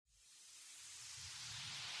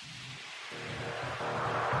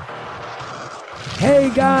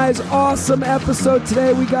Hey guys, awesome episode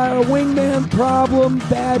today. We got a wingman problem,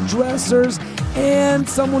 bad dressers, and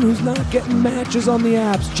someone who's not getting matches on the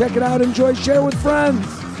apps. Check it out, enjoy, share with friends.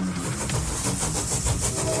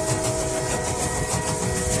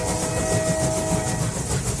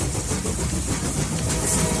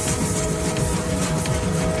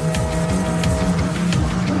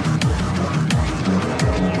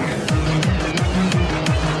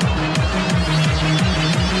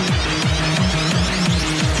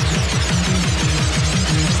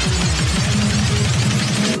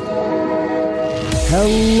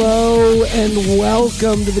 Hello and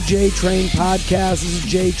welcome to the J-Train podcast. This is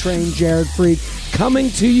J-Train Jared Freed coming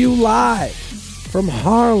to you live from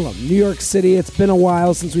Harlem, New York City. It's been a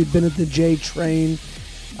while since we've been at the J-Train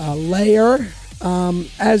lair.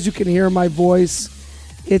 As you can hear my voice,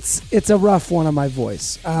 it's a rough one on my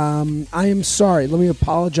voice. I am sorry. Let me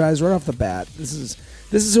apologize right off the bat. This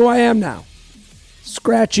is who I am now.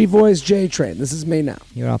 Scratchy voice J-Train. This is me now.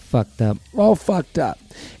 You're all fucked up. All fucked up.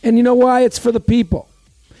 And you know why? It's for the people.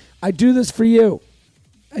 I do this for you.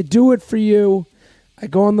 I do it for you. I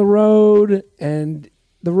go on the road, and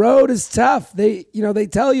the road is tough. They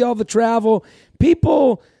tell you all the travel.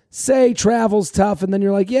 People say travel's tough, and then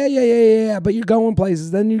you're like, yeah, but you're going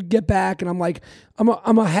places. Then you get back, and I'm like, I'm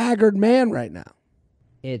a haggard man right now.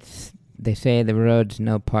 They say the road's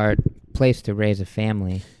no place to raise a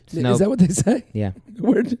family. Is that what they say? Yeah.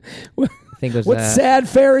 I think it was what sad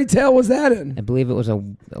fairy tale was that in? I believe it was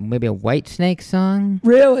maybe a White Snake song.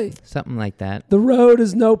 Really? Something like that. The road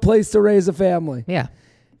is no place to raise a family. Yeah.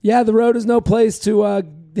 Yeah, the road is no place to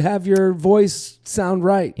have your voice sound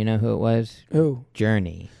right. You know who it was? Who?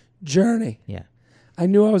 Journey. Yeah. I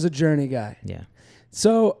knew I was a Journey guy. Yeah.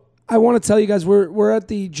 So I want to tell you guys, we're at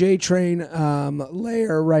the J-Train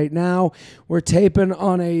lair right now. We're taping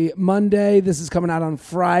on a Monday. This is coming out on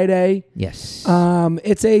Friday. Yes.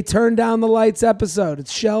 It's a Turn Down the Lights episode.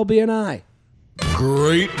 It's Shelby and I.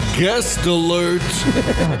 Great guest alert.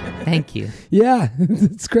 Thank you. Yeah,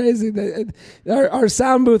 it's crazy. Our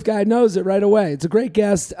sound booth guy knows it right away. It's a great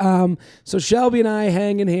guest. So Shelby and I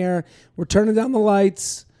hanging here. We're turning down the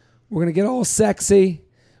lights. We're going to get all sexy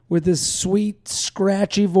with this sweet,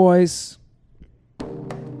 scratchy voice.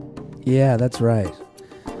 Yeah, that's right.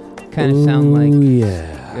 Kind of sound like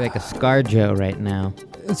yeah. you're like a ScarJo right now.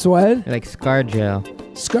 It's what? You're like ScarJo.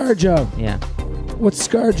 ScarJo. Yeah. What's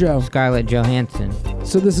ScarJo? Scarlett Johansson.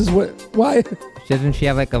 So this is what? Why? Doesn't she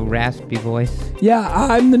have like a raspy voice? Yeah,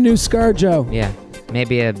 I'm the new ScarJo. Yeah.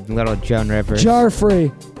 Maybe a little Joan Rivers. Jar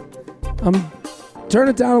free. Turn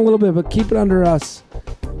it down a little bit, but keep it under us.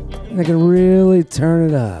 And I can really turn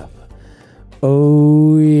it up.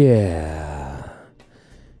 Oh, yeah.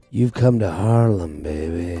 You've come to Harlem,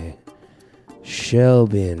 baby.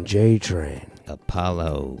 Shelby and J-Train.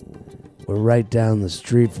 Apollo. We're right down the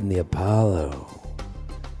street from the Apollo.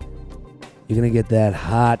 You're going to get that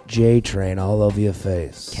hot J-Train all over your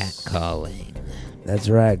face. Catcalling. That's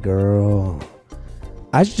right, girl.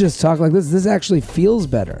 I should just talk like this. This actually feels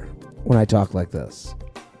better when I talk like this.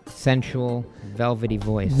 Sensual, velvety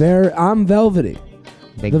voice. I'm velvety.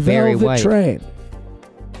 Like the Barry Velvet White. Train.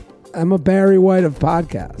 I'm a Barry White of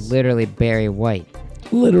podcasts. Literally Barry White.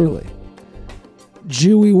 Literally.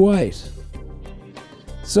 Jewy White.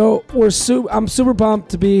 So I'm super pumped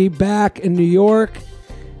to be back in New York.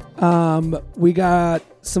 We got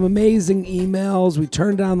some amazing emails. We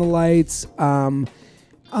turned down the lights. I'm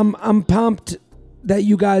pumped that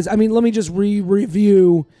you guys. I mean, let me just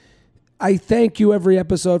review. I thank you every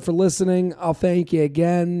episode for listening. I'll thank you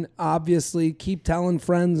again. Obviously, keep telling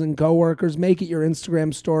friends and coworkers. Make it your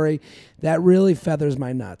Instagram story. That really feathers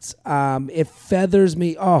my nuts. It feathers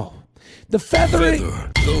me. Oh, the feathering.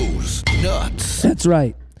 Feather those nuts. That's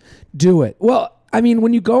right. Do it. Well, I mean,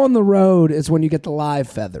 when you go on the road is when you get the live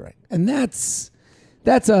feathering, and that's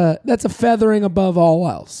a feathering above all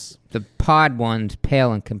else. The pod ones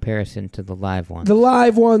pale in comparison to the live ones. The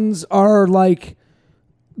live ones are like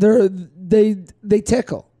they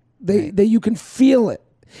tickle. They you can feel it.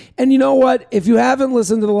 And you know what? If you haven't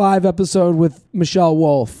listened to the live episode with Michelle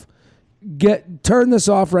Wolf, turn this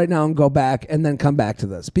off right now and go back and then come back to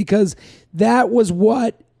this, because that was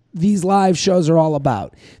what these live shows are all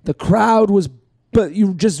about. The crowd was, but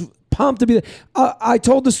you just pumped to be there. I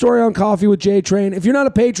told the story on Coffee with J-Train. If you're not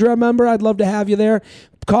a Patreon member, I'd love to have you there.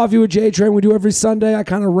 Coffee with J-Train, we do every Sunday. I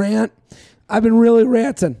kind of rant. I've been really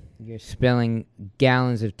ranting. You're spilling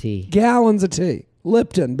gallons of tea. Gallons of tea.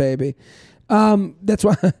 Lipton, baby. That's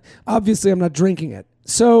why, obviously, I'm not drinking it.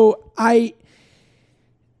 So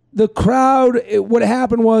the crowd, what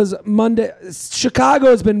happened was Monday, Chicago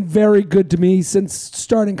has been very good to me since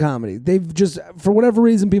starting comedy. They've just, for whatever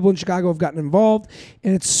reason, people in Chicago have gotten involved,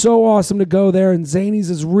 and it's so awesome to go there, and Zanies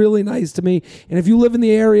is really nice to me. And if you live in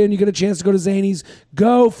the area and you get a chance to go to Zanies,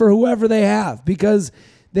 go for whoever they have, because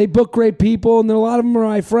they book great people, and a lot of them are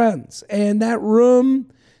my friends. And that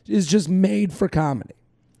room is just made for comedy.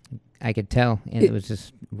 I could tell, and it was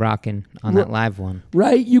just rocking on that live one.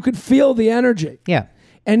 Right? You could feel the energy. Yeah.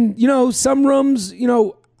 And, some rooms,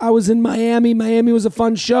 I was in Miami. Miami was a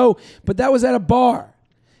fun show, but that was at a bar.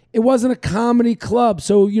 It wasn't a comedy club.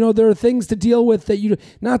 So, there are things to deal with that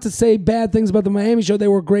not to say bad things about the Miami show. They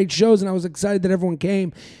were great shows, and I was excited that everyone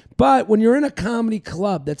came. But when you're in a comedy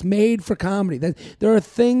club that's made for comedy, there are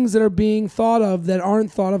things that are being thought of that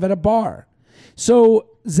aren't thought of at a bar. So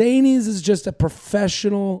Zanies is just a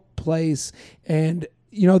professional place, and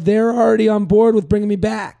they're already on board with bringing me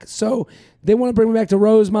back. So they want to bring me back to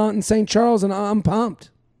Rosemont and St. Charles, and I'm pumped.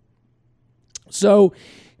 So,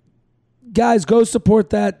 guys, go support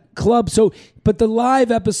that club. But the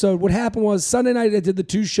live episode, what happened was Sunday night I did the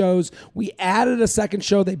 2 shows. We added a second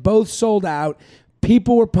show. They both sold out.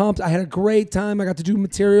 People were pumped. I had a great time. I got to do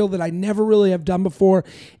material that I never really have done before.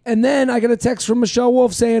 And then I got a text from Michelle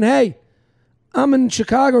Wolf saying, hey, I'm in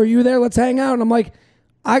Chicago. Are you there? Let's hang out. And I'm like,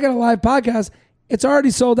 I got a live podcast. It's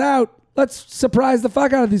already sold out. Let's surprise the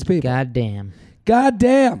fuck out of these people. God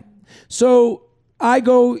damn. So I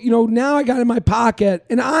go, now I got it in my pocket,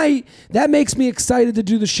 and that makes me excited to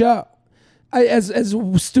do the show. As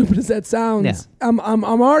stupid as that sounds, yeah. I'm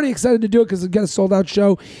already excited to do it because it's got a sold out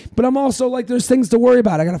show. But I'm also like, there's things to worry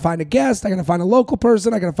about. I got to find a guest. I got to find a local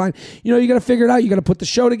person. I got to find, you got to figure it out. You got to put the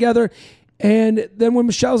show together. And then when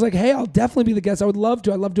Michelle's like, hey, I'll definitely be the guest. I would love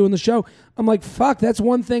to. I love doing the show. I'm like, fuck, that's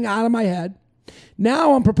one thing out of my head.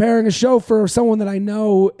 Now I'm preparing a show for someone that I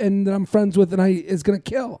know and that I'm friends with, and is going to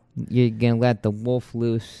kill. You're going to let the wolf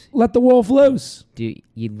loose. Let the wolf loose.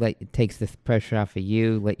 It takes the pressure off of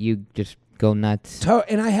you, let you just go nuts.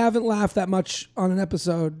 And I haven't laughed that much on an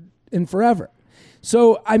episode in forever.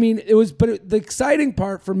 So, the exciting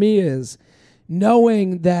part for me is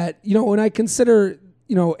knowing that, when I consider,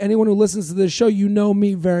 anyone who listens to this show,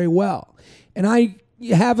 me very well. And I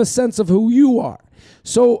have a sense of who you are.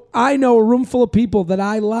 So I know a room full of people that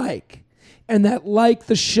I like and that like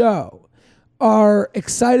the show are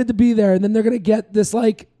excited to be there. And then they're going to get this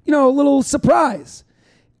a little surprise.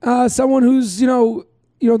 Someone who's,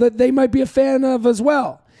 that they might be a fan of as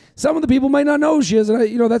well. Some of the people might not know who she is,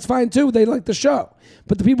 and that's fine too. They like the show.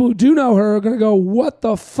 But the people who do know her are going to go, what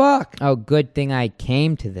the fuck? Oh, good thing I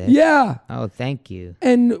came to this. Yeah. Oh, thank you.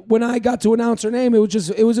 And when I got to announce her name, it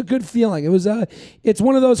was a good feeling. It's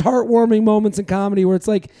one of those heartwarming moments in comedy where it's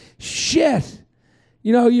like, shit.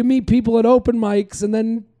 You meet people at open mics, and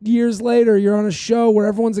then years later, you're on a show where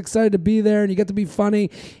everyone's excited to be there, and you get to be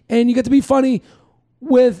funny. And you get to be funny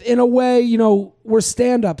in a way, we're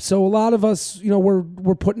stand-up. So a lot of us,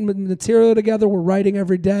 we're putting material together. We're writing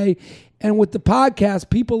every day. And with the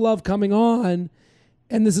podcast, people love coming on,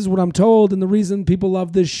 and this is what I'm told, and the reason people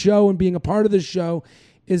love this show and being a part of this show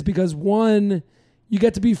is because, one, you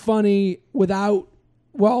get to be funny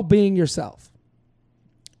while being yourself.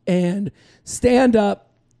 And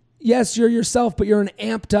stand-up, yes, you're yourself, but you're an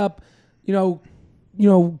amped-up,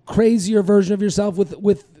 crazier version of yourself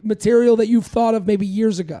with material that you've thought of maybe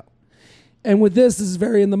years ago. And with this is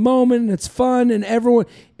very in the moment, and it's fun, and everyone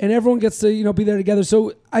gets to be there together.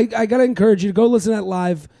 So I gotta encourage you to go listen to that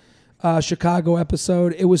live Chicago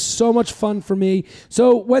episode. It was so much fun for me.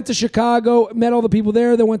 So went to Chicago, met all the people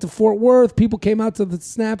there. Then went to Fort Worth. People came out to the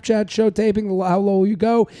Snapchat show taping. How low you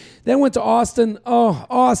go? Then went to Austin. Oh,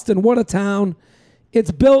 Austin, what a town! It's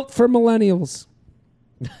built for millennials.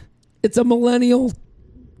 It's a millennial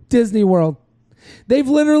Disney World. They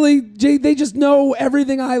just know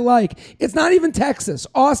everything I like. It's not even Texas.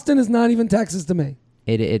 Austin is not even Texas to me.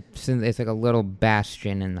 It's like a little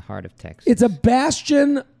bastion in the heart of Texas. It's a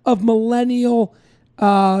bastion of millennial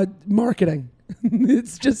marketing.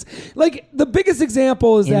 It's just like the biggest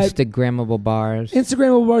example is Instagrammable bars.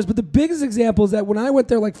 But the biggest example is that when I went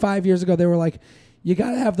there like 5 years ago, they were like, you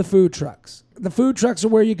got to have the food trucks. The food trucks are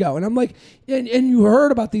where you go. And I'm like, and you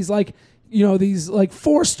heard about these these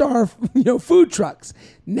 4-star, food trucks.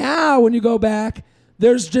 Now, when you go back,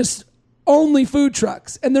 there's just only food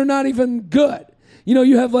trucks, and they're not even good.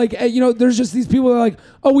 You have there's just these people that are like,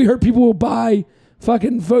 oh, we heard people will buy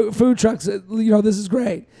fucking food trucks. This is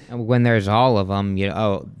great. And when there's all of them,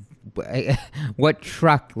 what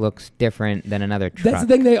truck looks different than another truck? That's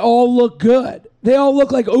the thing. They all look good. They all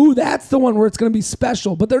look like, oh, that's the one where it's going to be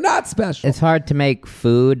special, but they're not special. It's hard to make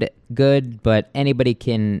food good, but anybody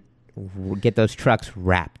can get those trucks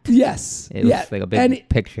wrapped. Yes. It looks like a big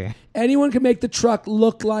picture. Anyone can make the truck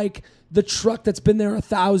look like the truck that's been there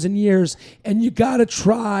 1,000 years, and you got to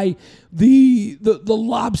try the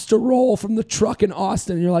lobster roll from the truck in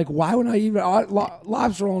Austin. And you're like, why would I even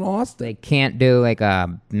lobster roll in Austin? They can't do like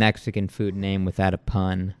a Mexican food name without a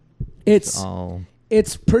pun.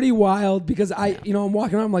 It's pretty wild because I'm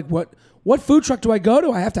walking around, I'm like, what food truck do I go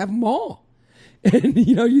to? I have to have them all. And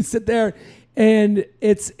you sit there, and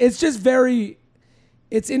it's just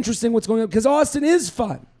it's interesting what's going on because Austin is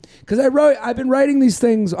fun. Because I've been writing these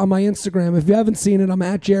things on my Instagram. If you haven't seen it, I'm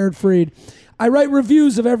at Jared Freed. I write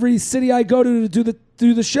reviews of every city I go to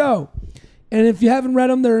do the show. And if you haven't read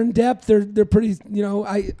them, they're in depth. They're pretty,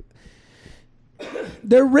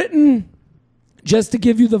 they're written just to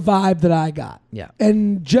give you the vibe that I got. Yeah.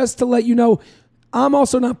 And just to let you know, I'm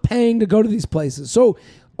also not paying to go to these places. So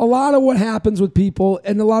a lot of what happens with people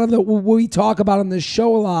and a lot of what we talk about on this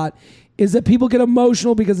show a lot is that people get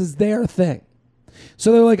emotional because it's their thing.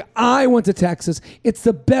 So they're like, I went to Texas. It's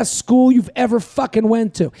the best school you've ever fucking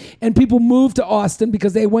went to. And people move to Austin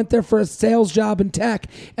because they went there for a sales job in tech.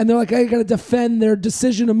 And they're like, I got to defend their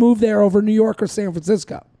decision to move there over New York or San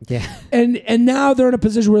Francisco. Yeah. And now they're in a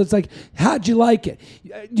position where it's like, how'd you like it?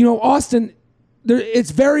 Austin,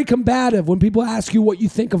 it's very combative when people ask you what you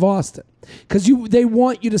think of Austin. Because they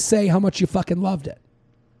want you to say how much you fucking loved it.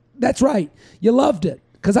 That's right. You loved it.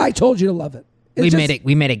 Because I told you to love it. We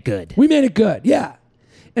made it good. We made it good, yeah.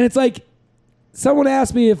 And it's like, someone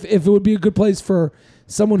asked me if it would be a good place for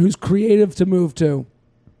someone who's creative to move to.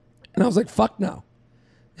 And I was like, fuck no.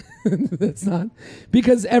 That's not.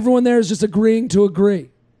 Because everyone there is just agreeing to agree.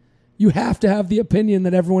 You have to have the opinion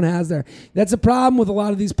that everyone has there. That's a problem with a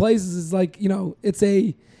lot of these places is like, and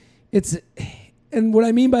what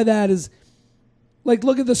I mean by that is, like,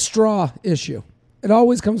 look at the straw issue. It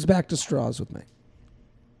always comes back to straws with me.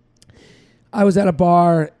 I was at a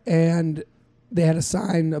bar and they had a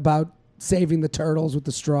sign about saving the turtles with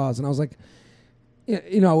the straws. And I was like,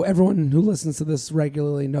 everyone who listens to this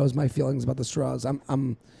regularly knows my feelings about the straws.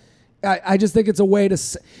 I just think it's a way to,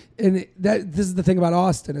 this is the thing about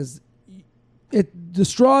Austin is the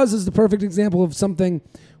straws is the perfect example of something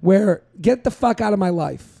where get the fuck out of my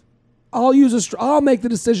life. I'll use a straw. I'll make the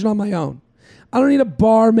decision on my own. I don't need a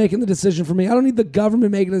bar making the decision for me. I don't need the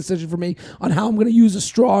government making a decision for me on how I'm going to use a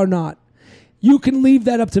straw or not. You can leave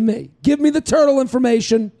that up to me. Give me the turtle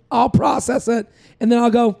information. I'll process it. And then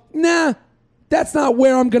I'll go, nah, that's not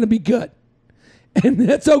where I'm going to be good. And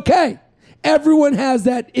that's okay. Everyone has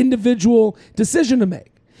that individual decision to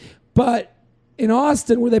make. But in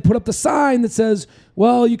Austin, where they put up the sign that says,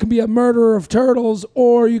 well, you can be a murderer of turtles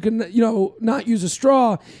or you can, not use a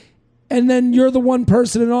straw. And then you're the one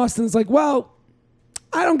person in Austin that's like, well,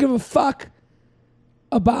 I don't give a fuck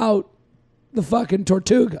about the fucking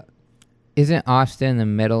Tortuga. Isn't Austin in the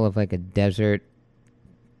middle of like a desert?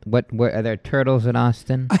 Where are there turtles in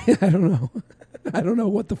Austin? I don't know. I don't know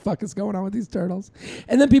what the fuck is going on with these turtles.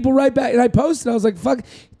 And then people write back, and I posted, I was like, fuck.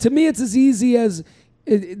 To me, it's as easy as,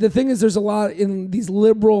 the thing is there's a lot in these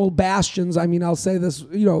liberal bastions. I mean, I'll say this,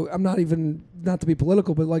 I'm not to be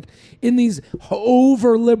political, but like in these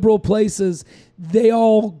over liberal places, they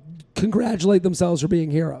all congratulate themselves for being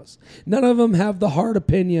heroes. None of them have the hard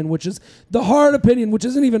opinion, which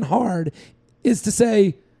isn't even hard, is to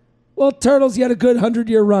say, well, turtles, you had a good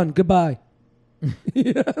 100-year run. Goodbye.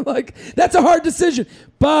 Like, that's a hard decision.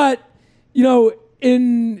 But,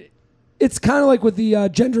 it's kind of like with the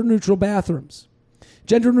gender-neutral bathrooms.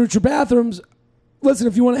 Gender-neutral bathrooms, listen,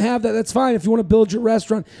 if you want to have that, that's fine. If you want to build your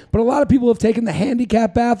restaurant. But a lot of people have taken the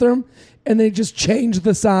handicap bathroom and they just changed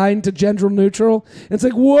the sign to gender neutral. And it's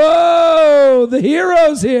like, whoa, the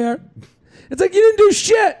hero's here. It's like, you didn't do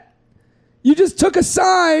shit. You just took a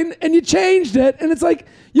sign and you changed it. And it's like,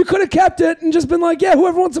 you could have kept it and just been like, yeah,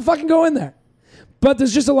 whoever wants to fucking go in there. But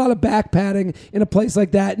there's just a lot of back padding in a place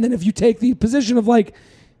like that. And then if you take the position of like,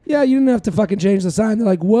 yeah, you didn't have to fucking change the sign. They're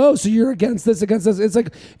like, whoa, so you're against this, against this. It's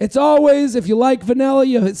like, it's always, if you like vanilla,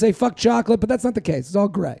 you say fuck chocolate, but that's not the case. It's all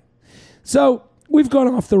gray. So we've gone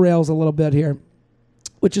off the rails a little bit here,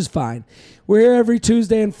 which is fine. We're here every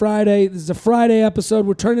Tuesday and Friday. This is a Friday episode.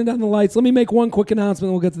 We're turning down the lights. Let me make one quick announcement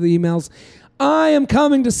and we'll get to the emails. I am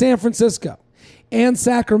coming to San Francisco and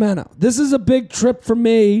Sacramento. This is a big trip for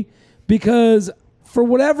me because for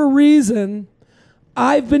whatever reason,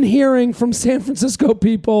 I've been hearing from San Francisco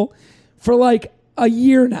people for like a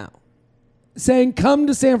year now saying, come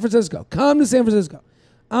to San Francisco. Come to San Francisco.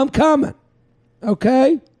 I'm coming.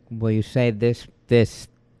 Okay? Will you say this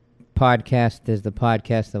podcast is the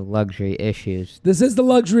podcast of luxury issues? This is the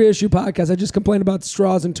luxury issue podcast. I just complained about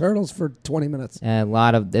straws and turtles for 20 minutes.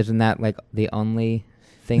 Isn't that like the only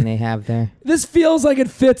thing they have there. This feels like it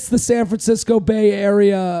fits the San Francisco Bay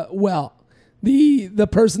Area well. The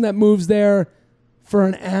person that moves there for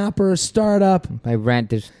an app or a startup. My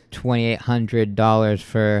rent is $2,800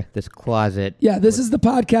 for this closet. Yeah, this is the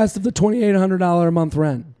podcast of the $2,800 a month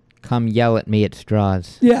rent. Come yell at me at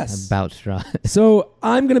Straws. Yes. About Straws. So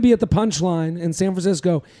I'm going to be at the Punchline in San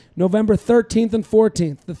Francisco November 13th and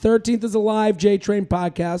 14th. The 13th is a live J-Train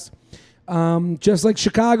podcast. Just like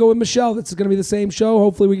Chicago with Michelle. This is going to be the same show.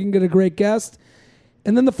 Hopefully we can get a great guest.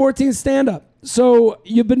 And then the 14th stand-up. So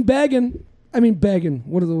you've been begging. I mean begging.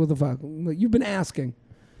 What the fuck? You've been asking.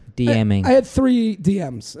 DMing. I had 3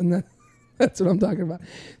 DMs, and that's what I'm talking about.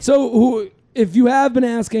 So if you have been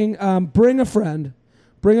asking, bring a friend,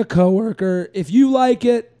 bring a coworker. If you like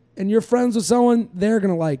it and you're friends with someone, they're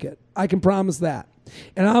going to like it. I can promise that.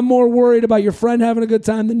 And I'm more worried about your friend having a good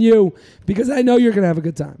time than you because I know you're going to have a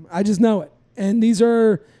good time. I just know it. And these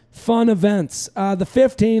are fun events. The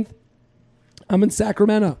 15th, I'm in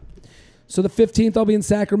Sacramento. So the 15th, I'll be in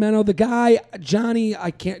Sacramento. The guy, Johnny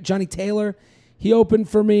Taylor, he opened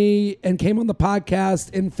for me and came on the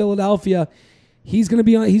podcast in Philadelphia. He's going to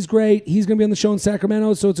be on. He's great. He's going to be on the show in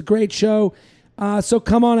Sacramento. So it's a great show. So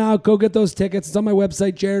come on out. Go get those tickets. It's on my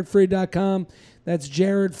website, jaredfreed.com. That's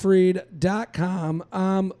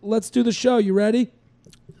jaredfreed.com. Let's do the show. You ready?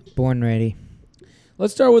 Born ready.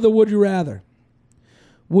 Let's start with a would you rather.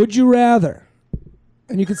 Would you rather?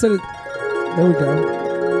 And you can set it. There we go.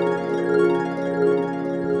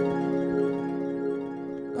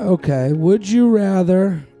 Okay. Would you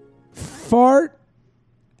rather fart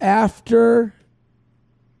after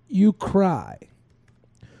you cry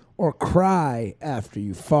or cry after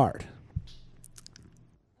you fart?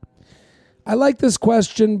 I like this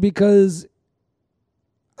question because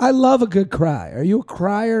I love a good cry. Are you a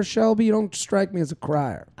crier, Shelby? You don't strike me as a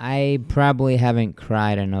crier. I probably haven't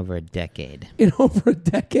cried in over a decade. In over a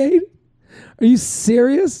decade? Are you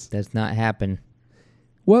serious? Does not happen.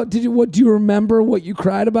 What do you remember what you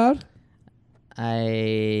cried about?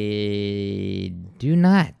 I do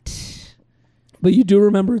not. But you do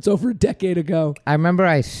remember it's over a decade ago. I remember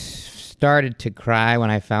I started to cry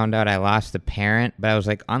when I found out I lost a parent, but I was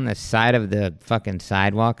like on the side of the fucking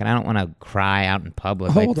sidewalk, and I don't want to cry out in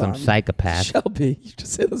public like some psychopath. Shelby, you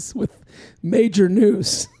just hit us with major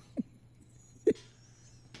news.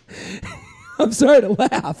 I'm sorry to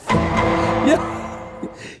laugh. Yeah,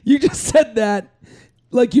 you just said that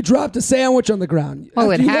like you dropped a sandwich on the ground.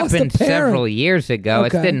 Well, it happened several years ago.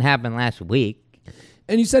 Okay. It didn't happen last week.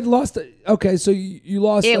 And you said okay, so you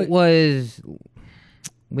lost. It was.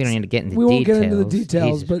 We don't need to get into we details. won't get into the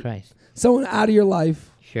details, Jesus but Christ. Someone out of your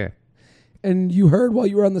life. Sure. And you heard while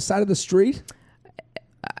you were on the side of the street?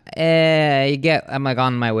 I'm like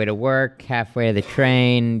on my way to work, halfway to the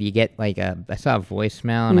train, you get like I saw a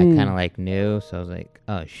voicemail and I kind of like knew, so I was like,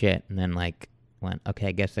 oh shit. And then like went, okay,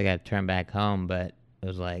 I guess I got to turn back home, but it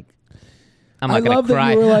was like, I'm not going to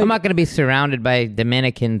cry. I'm not going to be surrounded by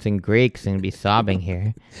Dominicans and Greeks and be sobbing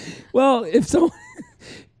here. Well, if someone,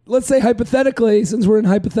 let's say hypothetically, since we're in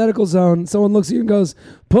hypothetical zone, someone looks at you and goes,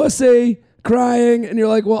 pussy, crying, and you're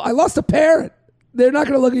like, well, I lost a parent. They're not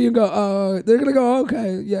going to look at you and go, oh, they're going to go,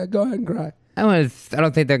 okay, yeah, go ahead and cry. I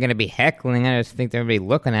don't think they're going to be heckling. I just think they're going to be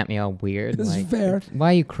looking at me all weird. This is fair.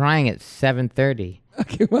 Why are you crying at 7:30?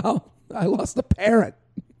 Okay, well, I lost a parent.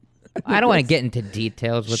 I don't want to get into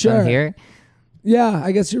details with Sure. them here. Yeah,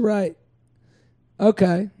 I guess you're right.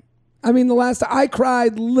 Okay. I mean, the last I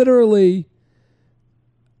cried literally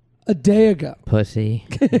a day ago. Pussy.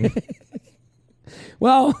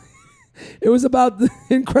 Well, it was about The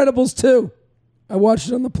Incredibles 2. I watched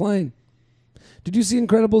it on the plane. Did you see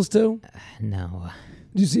Incredibles 2? No.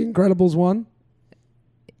 Did you see Incredibles 1?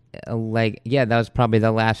 Yeah, that was probably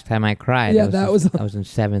the last time I cried. Yeah, I was in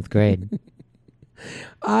 7th grade.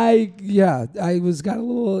 I got a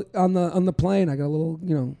little on the plane. I got a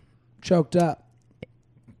little, choked up.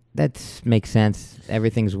 That makes sense.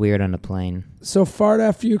 Everything's weird on a plane. So fart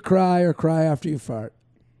after you cry or cry after you fart?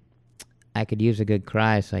 I could use a good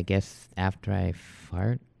cry, so I guess after I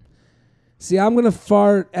fart. See, I'm going to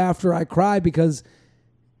fart after I cry because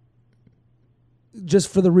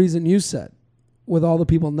just for the reason you said, with all the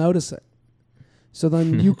people noticing. So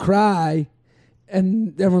then you cry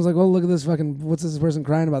and everyone's like, oh, look at this what's this person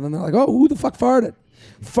crying about? And they're like, oh, who the fuck farted?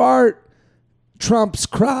 Fart trumps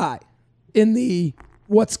cry in the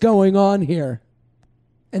what's going on here.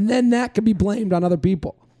 And then that can be blamed on other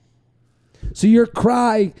people. So your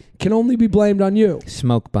cry can only be blamed on you.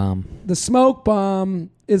 Smoke bomb. The smoke bomb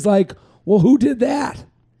is like, well, who did that?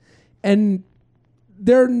 And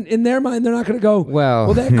they're in their mind, they're not going to go,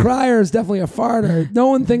 Well- that crier is definitely a farter. No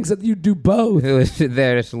one thinks that you do both.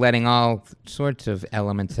 They're just letting all sorts of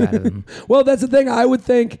elements out of them. Well, that's the thing. I would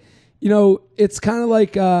think, it's kind of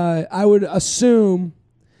like I would assume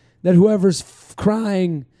that whoever's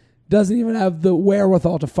crying doesn't even have the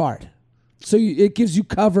wherewithal to fart. So it gives you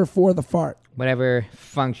cover for the fart. Whatever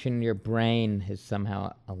function in your brain is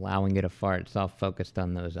somehow allowing you to fart, it's all focused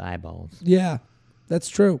on those eyeballs. Yeah, that's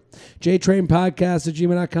true.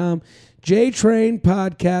 JTrainPodcast@gmail.com.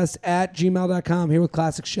 JTrainPodcast@gmail.com. Here with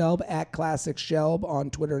Classic Shelb at Classic Shelb on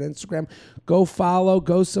Twitter and Instagram. Go follow,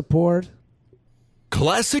 go support.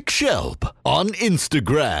 Classic Shelb on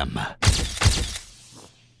Instagram.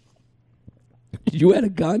 You had a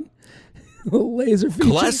gun? A laser feature?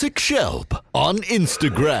 Classic Shelb on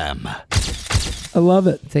Instagram. I love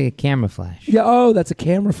it. It's like a camera flash. Yeah, oh, that's a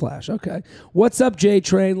camera flash. Okay. What's up, J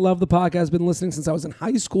Train? Love the podcast. Been listening since I was in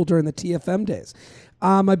high school during the TFM days.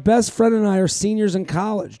 My best friend and I are seniors in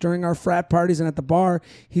college. During our frat parties and at the bar,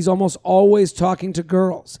 he's almost always talking to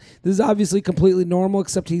girls. This is obviously completely normal,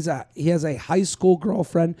 except he has a high school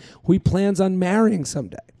girlfriend who he plans on marrying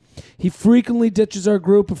someday. He frequently ditches our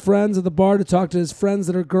group of friends at the bar to talk to his friends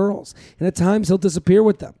that are girls, and at times he'll disappear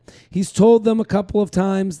with them. He's told them a couple of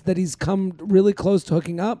times that he's come really close to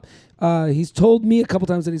hooking up. He's told me a couple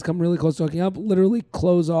times that he's come really close to hooking up, literally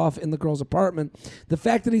close off in the girl's apartment. The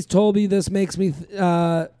fact that he's told me this makes me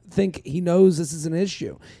think he knows this is an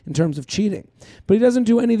issue in terms of cheating, but he doesn't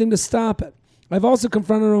do anything to stop it. I've also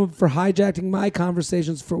confronted him for hijacking my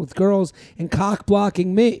conversations with girls and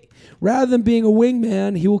cock-blocking me. Rather than being a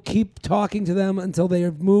wingman, he will keep talking to them until they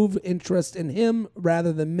move interest in him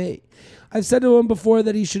rather than me. I've said to him before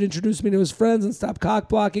that he should introduce me to his friends and stop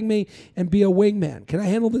cock-blocking me and be a wingman. Can I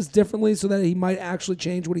handle this differently so that he might actually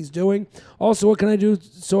change what he's doing? Also, what can I do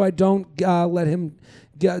so I don't let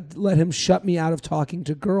him shut me out of talking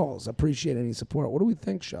to girls? Appreciate any support. What do we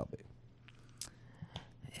think, Shelby?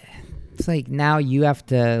 It's like now you have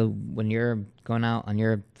to, when you're going out on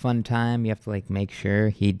your fun time, you have to like make sure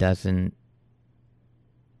he doesn't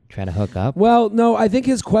try to hook up. Well, no, I think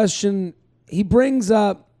his question, he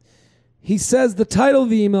says the title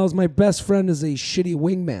of the email is "My best friend is a shitty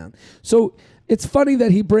wingman." So it's funny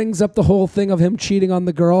that he brings up the whole thing of him cheating on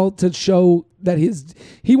the girl to show that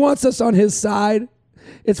he wants us on his side.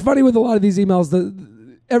 It's funny with a lot of these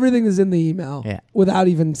emails, everything is in the email without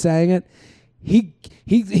even saying it. He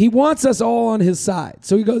wants us all on his side.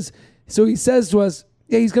 So he says to us,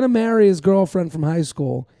 yeah, he's going to marry his girlfriend from high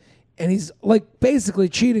school, and he's like basically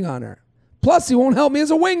cheating on her. Plus, he won't help me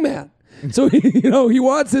as a wingman. So, he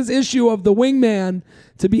wants his issue of the wingman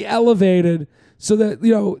to be elevated so that,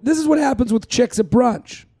 this is what happens with chicks at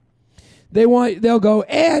brunch. They'll go,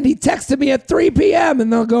 and he texted me at 3 p.m.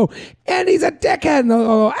 and they'll go, and he's a dickhead. And they'll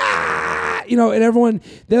go, and everyone,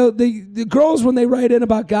 the girls, when they write in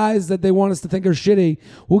about guys that they want us to think are shitty,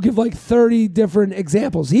 will give like 30 different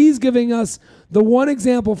examples. He's giving us the one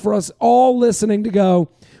example for us all listening to go,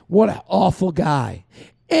 what an awful guy.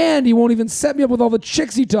 And he won't even set me up with all the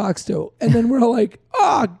chicks he talks to. And then we're like,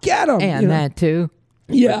 oh, get him. And that too.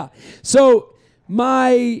 Yeah. So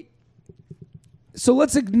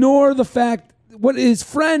let's ignore the fact what his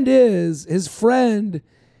friend is. His friend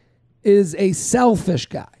is a selfish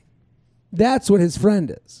guy. That's what his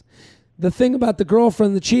friend is. The thing about the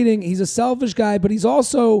girlfriend, the cheating, he's a selfish guy, but he's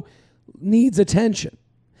also needs attention.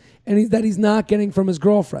 And he's not getting from his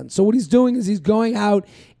girlfriend. So what he's doing is he's going out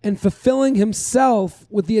and fulfilling himself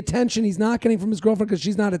with the attention he's not getting from his girlfriend because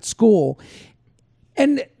she's not at school.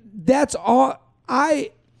 And that's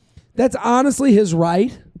honestly his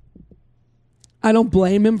right. I don't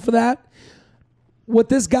blame him for that. What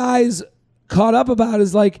this guy's caught up about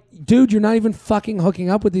is like, dude, you're not even fucking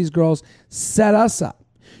hooking up with these girls. Set us up.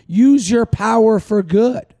 Use your power for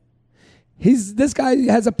good. This guy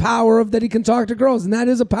has a power of that he can talk to girls, and that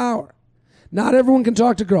is a power. Not everyone can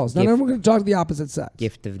talk to girls. Not everyone can talk to the opposite sex.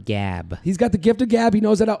 Gift of gab. He's got the gift of gab. He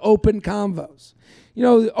knows how to open convos.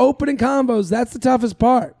 Opening convos, that's the toughest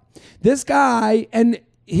part. This guy, and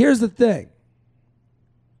here's the thing.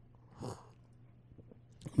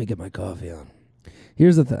 Let me get my coffee on.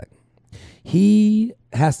 Here's the thing. He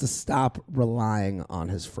has to stop relying on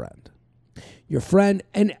his friend. Your friend,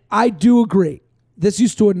 and I do agree, this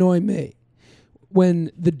used to annoy me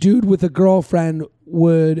when the dude with a girlfriend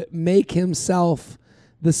would make himself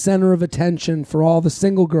the center of attention for all the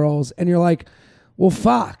single girls, and you're like, well,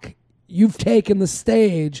 fuck, you've taken the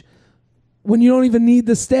stage when you don't even need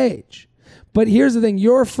the stage. But here's the thing,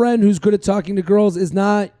 your friend who's good at talking to girls is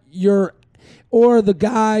not or the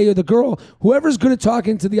guy or the girl, whoever's good at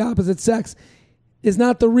talking to the opposite sex is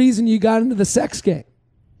not the reason you got into the sex game.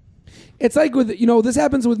 It's like with, this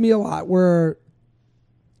happens with me a lot where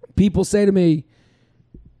people say to me,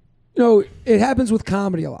 it happens with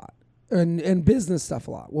comedy a lot and business stuff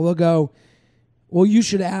a lot. Well, they'll go, well, you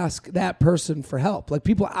should ask that person for help. Like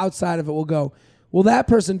people outside of it will go, well, that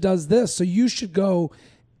person does this, so you should go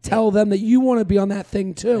tell them that you want to be on that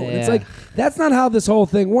thing too. And it's like, that's not how this whole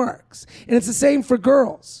thing works. And it's the same for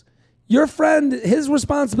girls. Your friend, his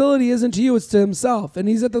responsibility isn't to you, it's to himself. And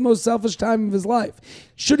he's at the most selfish time of his life.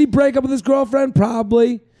 Should he break up with his girlfriend?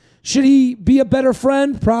 Probably. Should he be a better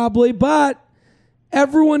friend? Probably. But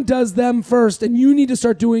everyone does them first, and you need to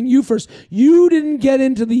start doing you first. You didn't get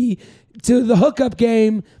into the hookup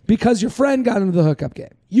game because your friend got into the hookup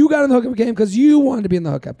game. You got in the hookup game because you wanted to be in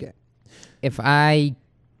the hookup game. If I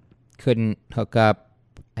couldn't hook up,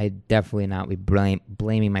 I'd definitely not be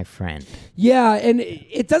blaming my friend. Yeah, and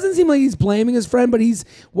it doesn't seem like he's blaming his friend, but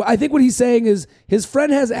I think what he's saying is his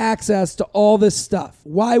friend has access to all this stuff.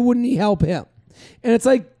 Why wouldn't he help him? And it's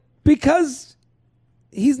like, because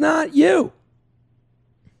he's not you.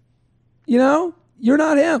 You're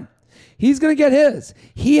not him. He's going to get his.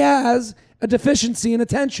 He has a deficiency in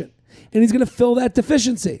attention, and he's going to fill that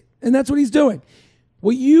deficiency. And that's what he's doing.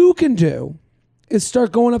 What you can do is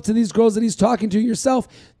start going up to these girls that he's talking to yourself.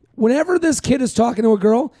 Whenever this kid is talking to a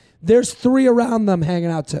girl, there's 3 around them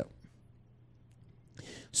hanging out too.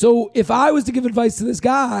 So if I was to give advice to this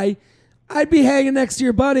guy, I'd be hanging next to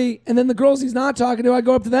your buddy, and then the girls he's not talking to, I'd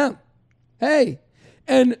go up to them. Hey.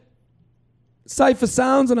 And Cypher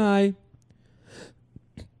Sounds and I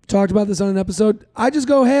talked about this on an episode. I just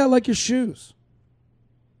go, hey, I like your shoes.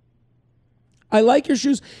 I like your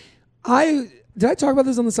shoes. Did I talk about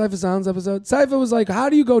this on the Cypher Sounds episode? Cypher was like, how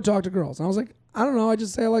do you go talk to girls? And I was like, I don't know. I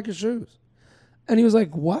just say I like your shoes. And he was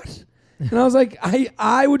like, what? And I was like,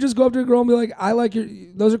 I would just go up to a girl and be like, I like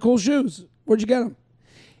those are cool shoes. Where'd you get them?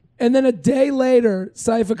 And then a day later,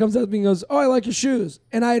 Cypher comes up to me and goes, oh, I like your shoes.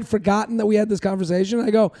 And I had forgotten that we had this conversation.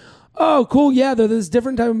 I go, oh, cool. Yeah, they're this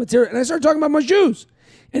different type of material. And I started talking about my shoes.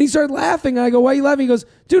 And he started laughing. And I go, why are you laughing? He goes,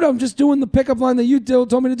 dude, I'm just doing the pickup line that you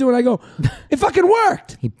told me to do. And I go, it fucking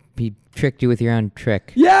worked. He tricked you with your own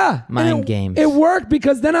trick. Yeah. Mind games. It worked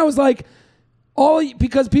because then I was like,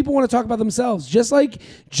 because people want to talk about themselves. Just like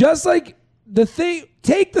the thing,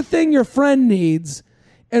 take the thing your friend needs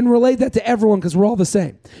and relate that to everyone because we're all the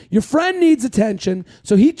same. Your friend needs attention,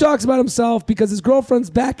 so he talks about himself because his girlfriend's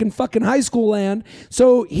back in fucking high school land,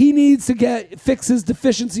 so he needs to fix his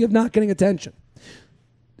deficiency of not getting attention.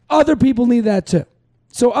 Other people need that too.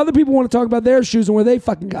 So other people want to talk about their shoes and where they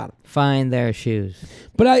fucking got them. Find their shoes.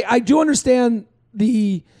 But I do understand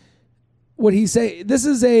what he's saying. This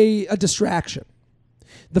is a distraction.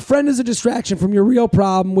 The friend is a distraction from your real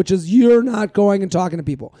problem, which is you're not going and talking to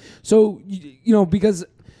people. So, because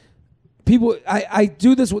people, I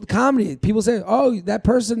do this with comedy. People say, oh, that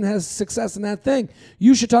person has success in that thing.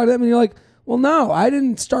 You should talk to them. And you're like, well, no, I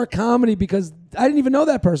didn't start comedy because I didn't even know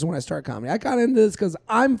that person when I started comedy. I got into this because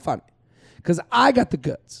I'm funny, because I got the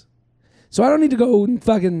goods. So I don't need to go and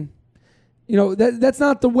fucking, that's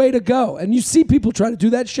not the way to go. And you see people try to do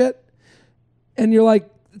that shit, and you're like,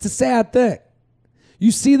 it's a sad thing.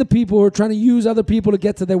 You see the people who are trying to use other people to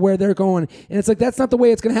get to where they're going, and it's like, that's not the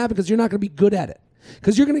way it's going to happen because you're not going to be good at it.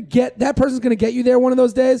 Because you're going to that person's going to get you there one of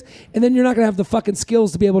those days, and then you're not going to have the fucking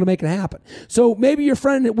skills to be able to make it happen. So maybe your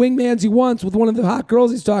friend wingmans you once with one of the hot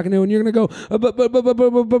girls he's talking to, and you're going to go,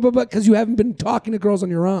 because you haven't been talking to girls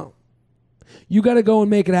on your own. You got to go and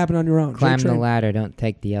make it happen on your own. Climb the ladder, don't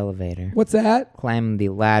take the elevator. What's that? Climb the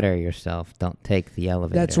ladder yourself, don't take the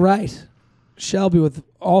elevator. That's right. Shelby with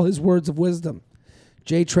all his words of wisdom.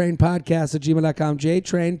 JTrainPodcast@gmail.com.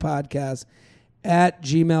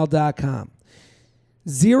 JTrainPodcast@gmail.com.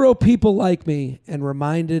 0 people like me and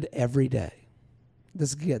reminded every day.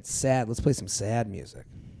 This gets sad. Let's play some sad music.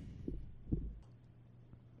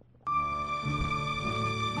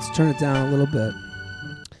 Let's turn it down a little bit.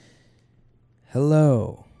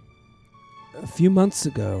 Hello. A few months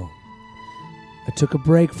ago, I took a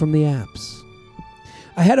break from the apps.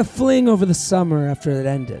 I had a fling over the summer after it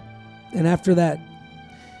ended. And after that,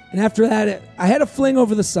 I had a fling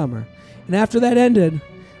over the summer. And after that ended,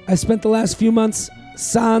 I spent the last few months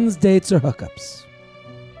sans dates or hookups.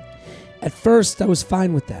 At first, I was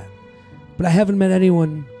fine with that. But I haven't met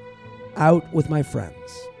anyone out with my friends.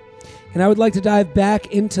 And I would like to dive back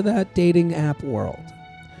into that dating app world.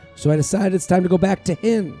 So I decided it's time to go back to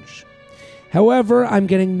Hinge. However, I'm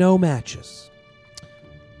getting no matches.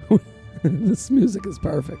 This music is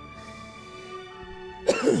perfect.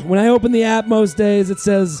 When I open the app most days, it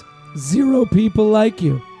says 0 people like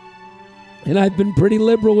you. And I've been pretty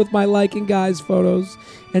liberal with my liking guys' photos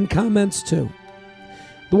and comments too.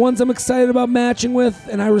 The ones I'm excited about matching with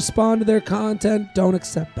and I respond to their content don't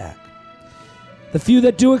accept back. The few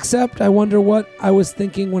that do accept, I wonder what I was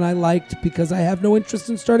thinking when I liked because I have no interest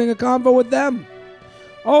in starting a convo with them.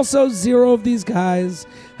 Also, 0 of these guys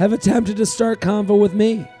have attempted to start convo with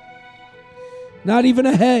me. Not even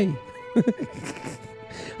a hey.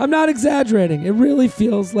 I'm not exaggerating. It really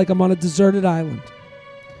feels like I'm on a deserted island.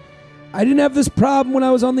 I didn't have this problem when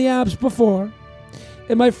I was on the apps before,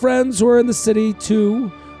 and my friends who are in the city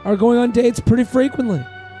too are going on dates pretty frequently,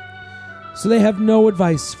 so they have no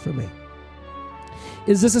advice for me.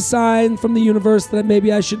 Is this a sign from the universe that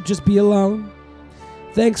maybe I should just be alone?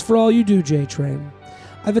 Thanks for all you do, J-Train.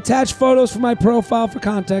 I've attached photos for my profile for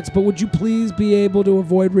context, but would you please be able to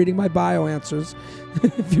avoid reading my bio answers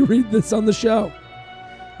if you read this on the show?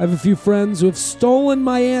 I have a few friends who have stolen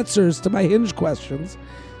my answers to my Hinge questions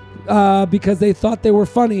because they thought they were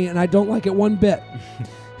funny, and I don't like it one bit.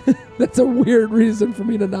 That's a weird reason for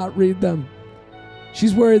me to not read them.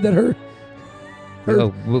 She's worried that her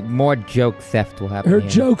more joke theft will happen. Her here.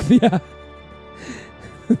 joke, yeah.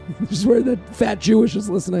 She's worried that Fat Jewish is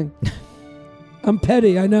listening. I'm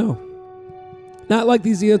petty, I know. Not like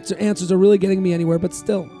these answers are really getting me anywhere, but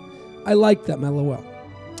still, I like them, LOL.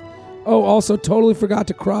 Oh, also totally forgot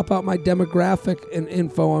to crop out my demographic and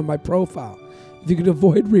info on my profile. If you could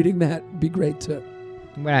avoid reading that, it'd be great too.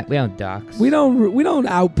 We don't dox. We don't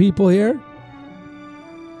out people here.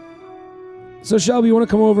 So Shelby, you want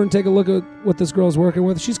to come over and take a look at what this girl's working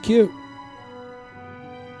with? She's cute.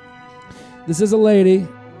 This is a lady.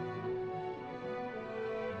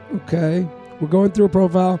 Okay. We're going through a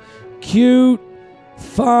profile. Cute,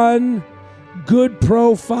 fun, good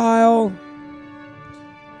profile.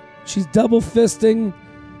 She's double fisting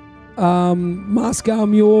Moscow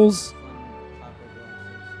mules.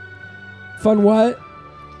 Fun what?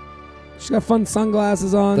 She's got fun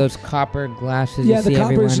sunglasses on. Those copper glasses. Yeah, you the see copper.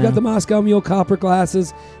 everywhere She's now? got the Moscow Mule copper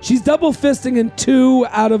glasses. She's double fisting in 2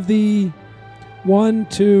 out of the 1,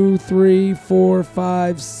 2, 3, 4,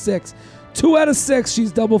 5, 6. 2 out of 6,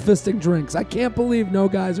 she's double fisting drinks. I can't believe no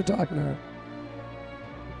guys are talking to her.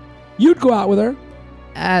 You'd go out with her.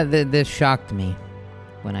 This shocked me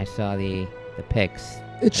when I saw the pics.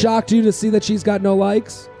 It shocked you to see that she's got no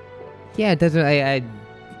likes? Yeah, it doesn't. I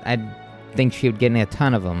think she would get a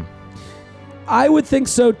ton of them. I would think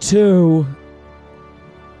so too.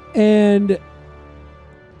 And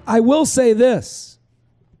I will say this,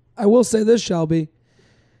 Shelby.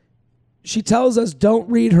 She tells us don't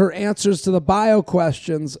read her answers to the bio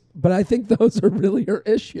questions, but I think those are really her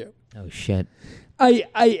issue. Oh, shit.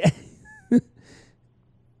 I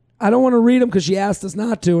don't want to read them because she asked us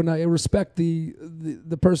not to, and I respect the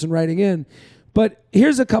person writing in. But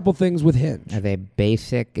here's a couple things with Hinge. Are they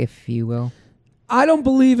basic, if you will? I don't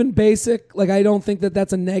believe in basic. Like, I don't think that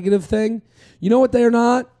that's a negative thing. You know what they're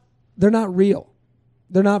not? They're not real.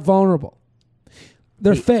 They're not vulnerable.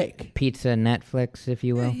 They're fake. Pizza Netflix, if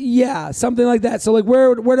you will. Yeah, something like that. So like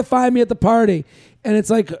where to find me at the party. And it's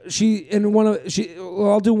like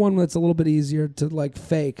I'll do one that's a little bit easier to like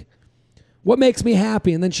fake. What makes me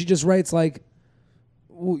happy? And then she just writes like,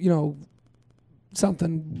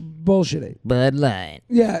 something bullshitty. Bud Light.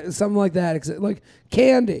 Yeah, something like that. Like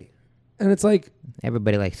candy. And it's like,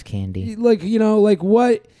 Everybody likes candy. like, like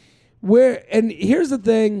what, where, and here's the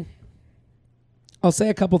thing. I'll say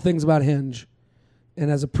a couple things about Hinge. And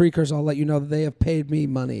as a precursor, I'll let you know that they have paid me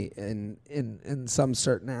money in some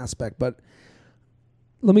certain aspect. But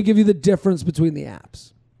let me give you the difference between the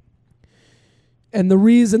apps. And the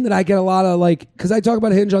reason that I get a lot of because I talk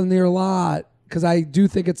about Hinge on there a lot, because I do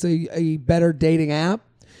think it's a better dating app.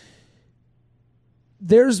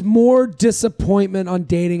 There's more disappointment on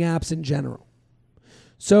dating apps in general.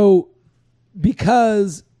 So,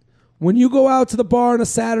 because when you go out to the bar on a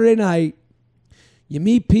Saturday night, you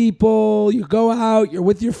meet people, you go out, you're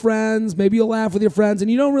with your friends, maybe you'll laugh with your friends, and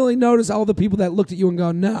you don't really notice all the people that looked at you and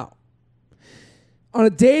go, no. On a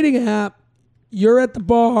dating app, you're at the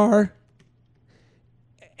bar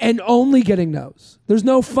and only getting no's. There's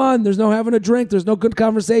no fun, there's no having a drink, there's no good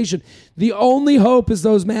conversation. The only hope is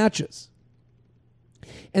those matches.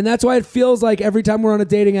 And that's why it feels like every time we're on a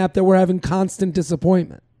dating app that we're having constant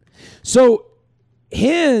disappointment. So,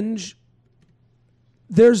 Hinge,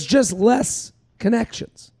 there's just less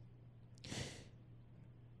connections.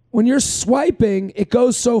 When you're swiping, it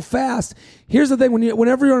goes so fast. Here's the thing,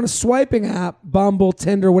 whenever you're on a swiping app, Bumble,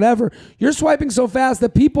 Tinder, whatever, you're swiping so fast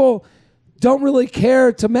that people don't really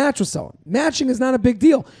care to match with someone. Matching is not a big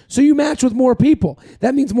deal. So you match with more people.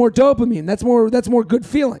 That means more dopamine. That's more good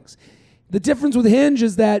feelings. The difference with Hinge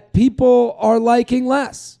is that people are liking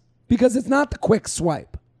less because it's not the quick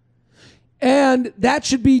swipe. And that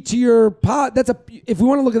should be to your if we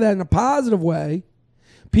want to look at that in a positive way,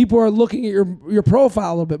 people are looking at your profile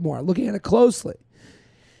a little bit more, looking at it closely.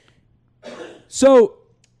 So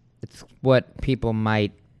It's what people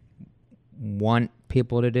might want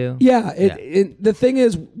people to do. yeah, the thing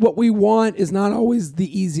is, what we want is not always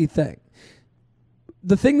the easy thing.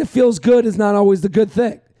 The thing that feels good is not always the good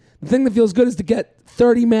thing. The thing that feels good is to get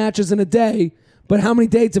 30 matches in a day, but how many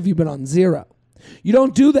dates have you been on? 0. You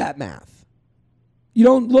don't do that math. You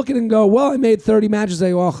don't look at it and go, well, I made 30 matches.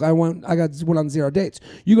 Say, well, I went on 0 dates.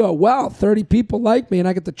 You go, wow, 30 people like me, and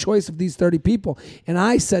I get the choice of these 30 people, and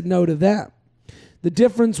I said no to them. The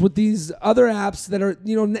difference with these other apps that are,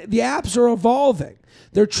 the apps are evolving.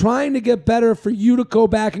 They're trying to get better for you to go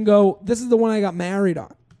back and go, this is the one I got married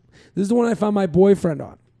on. This is the one I found my boyfriend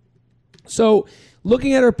on. So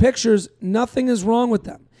looking at her pictures, nothing is wrong with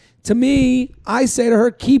them. To me, I say to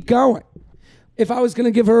her, keep going. If I was going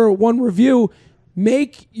to give her one review,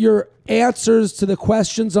 make your answers to the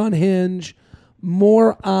questions on Hinge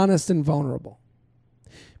more honest and vulnerable.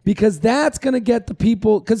 Because that's going to get the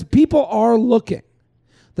people, because people are looking.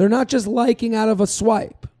 They're not just liking out of a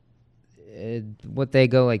swipe. What they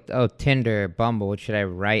go like, oh, Tinder, Bumble, what should I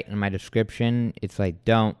write in my description? It's like,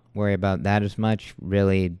 don't worry about that as much.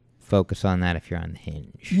 Really focus on that if you're on the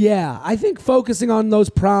Hinge. Yeah, I think focusing on those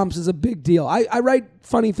prompts is a big deal. I write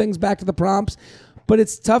funny things back to the prompts, but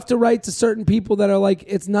it's tough to write to certain people that are like,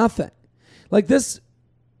 it's nothing. Like this,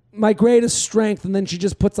 my greatest strength, and then she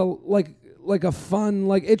just puts like a fun,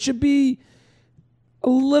 like it should be a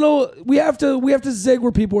little, we have to zig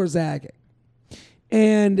where people are zagging.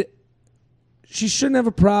 And she shouldn't have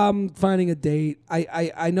a problem finding a date.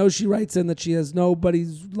 I know she writes in that she has nobody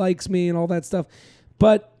likes me and all that stuff,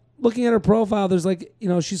 but looking at her profile, there's like,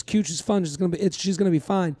 she's cute, she's fun, she's gonna be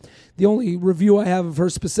fine. The only review I have of her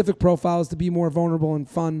specific profile is to be more vulnerable and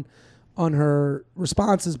fun on her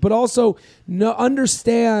responses, but also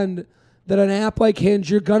understand that an app like Hinge,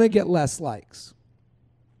 you're gonna get less likes.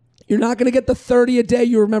 You're not gonna get the 30 a day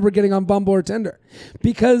you remember getting on Bumble or Tinder,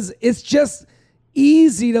 because it's just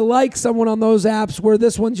easy to like someone on those apps, where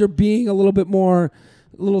this one's you're being a little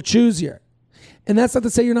choosier. And that's not to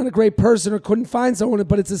say you're not a great person or couldn't find someone,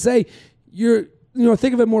 but it's to say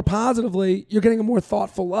think of it more positively, you're getting a more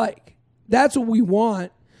thoughtful like. That's what we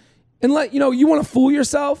want. And you want to fool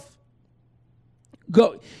yourself?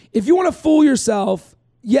 Go. If you want to fool yourself,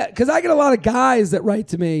 yeah, because I get a lot of guys that write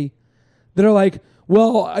to me that are like,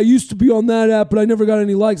 well, I used to be on that app, but I never got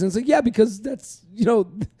any likes. And it's like, yeah, because that's,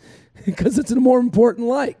 because it's a more important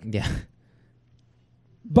like. Yeah.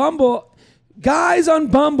 Bumble, guys on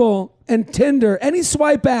Bumble and Tinder, any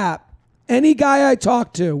swipe app, any guy I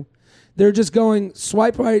talk to, they're just going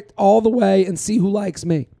swipe right all the way and see who likes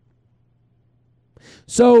me.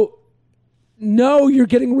 So, no, you're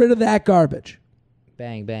getting rid of that garbage.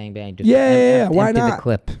 Bang, bang, bang. Just Yeah. Why empty not? the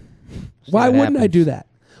clip. Why wouldn't I do that?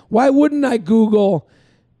 Why wouldn't I Google,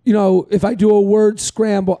 if I do a word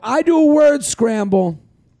scramble? I do a word scramble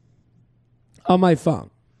on my phone.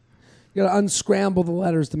 You got to unscramble the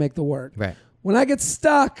letters to make the word. Right. When I get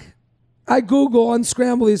stuck, I Google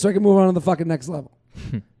unscramble these so I can move on to the fucking next level.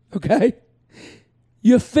 Okay?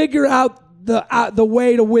 You figure out the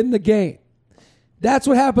way to win the game. That's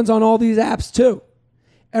what happens on all these apps too.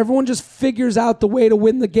 Everyone just figures out the way to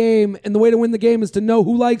win the game, and the way to win the game is to know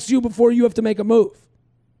who likes you before you have to make a move.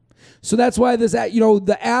 So that's why the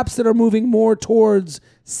apps that are moving more towards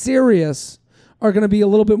serious are going to be a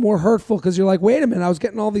little bit more hurtful, because you're like, wait a minute, I was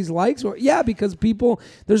getting all these likes. Well, yeah, because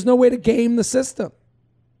there's no way to game the system.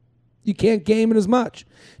 You can't game it as much.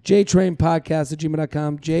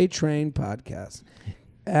 JTrainPodcast@gmail.com.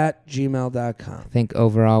 JTrainPodcast@gmail.com. I think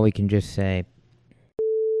overall we can just say,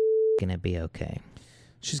 gonna be okay.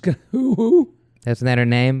 She's going to, who? Isn't that her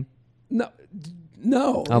name? No.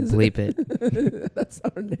 I'll bleep it. That's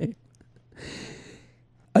not her name.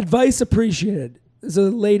 Advice appreciated. There's a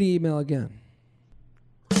lady email again.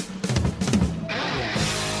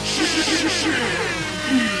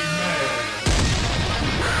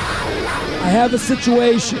 I have a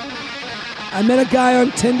situation. I met a guy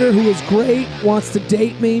on Tinder who is great, wants to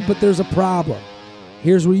date me, but there's a problem.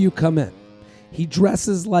 Here's where you come in. He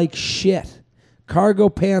dresses like shit. Cargo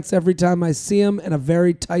pants every time I see him, and a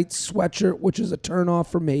very tight sweatshirt, which is a turnoff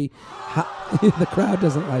for me. The crowd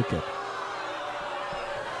doesn't like it.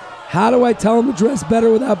 How do I tell him to dress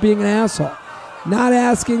better without being an asshole? Not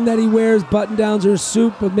asking that he wears button-downs or a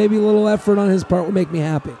suit, but maybe a little effort on his part would make me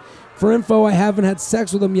happy. For info, I haven't had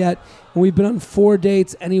sex with him yet, and we've been on 4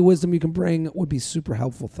 dates. Any wisdom you can bring would be super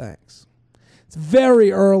helpful. Thanks. It's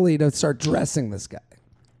very early to start dressing this guy.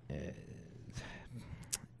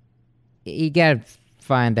 You gotta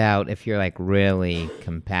find out if you're like really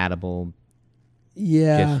compatible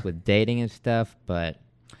Yeah. just with dating and stuff, but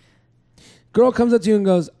Girl comes up to you and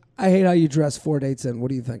goes, I hate how you dress 4 dates in.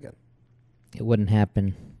 What are you thinking? it wouldn't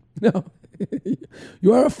happen. No.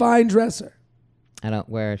 You are a fine dresser. I don't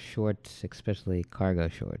wear shorts, especially cargo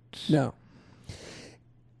shorts. No.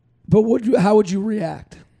 But how would you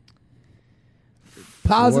react?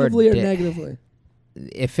 Positively or negatively?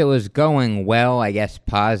 If it was going well, I guess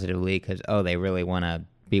positively, because, they really want to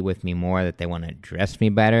be with me more, that they want to dress me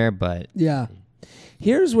better, but... Yeah.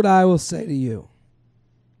 Here's what I will say to you.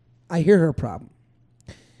 I hear her problem.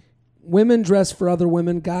 Women dress for other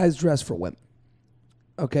women. Guys dress for women.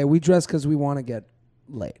 Okay, we dress because we want to get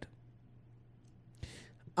laid.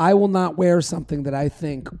 I will not wear something that I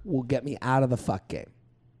think will get me out of the fuck game.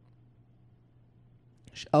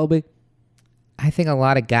 Shelby? I think a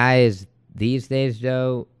lot of guys these days,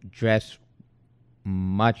 though, dress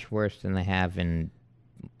much worse than they have in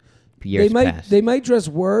years past. They might dress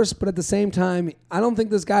worse, but at the same time, I don't think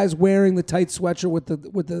this guy's wearing the tight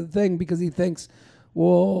sweatshirt with the thing because he thinks,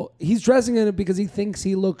 well, he's dressing in it because he thinks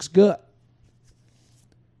he looks good.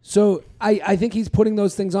 So I think he's putting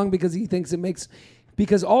those things on because he thinks it makes,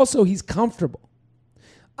 because also he's comfortable.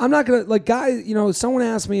 I'm not going to, like, guys, someone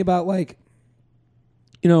asked me about, like,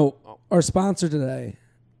 our sponsor today.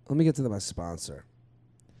 Let me get to my sponsor.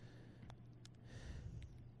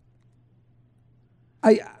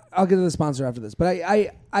 I'll get to the sponsor after this, but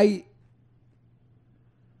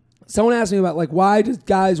someone asked me about, like, why do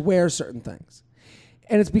guys wear certain things?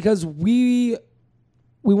 And it's because we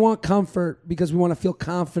want comfort because we want to feel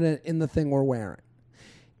confident in the thing we're wearing.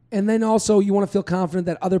 And then also you want to feel confident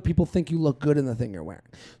that other people think you look good in the thing you're wearing.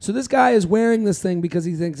 So this guy is wearing this thing because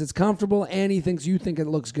he thinks it's comfortable and he thinks you think it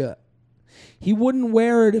looks good. He wouldn't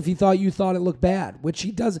wear it if he thought you thought it looked bad, which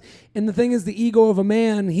he does. And the thing is, the ego of a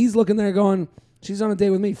man, he's looking there going, she's on a date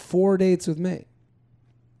with me, 4 dates with me.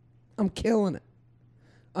 I'm killing it.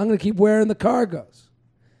 I'm going to keep wearing the cargos.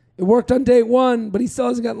 It worked on date 1, but he still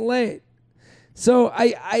hasn't gotten laid. So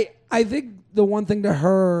I think the one thing to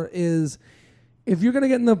her is, if you're going to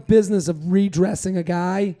get in the business of redressing a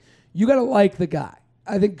guy, you got to like the guy.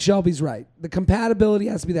 I think Shelby's right. The compatibility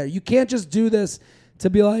has to be there. You can't just do this to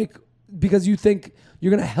be like, because you think you're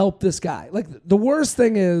going to help this guy. Like, the worst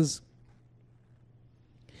thing is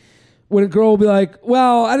when a girl will be like,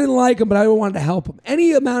 well, I didn't like him, but I wanted to help him.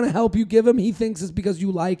 Any amount of help you give him, he thinks is because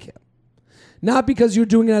you like him. Not because you're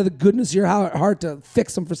doing it out of the goodness of your heart to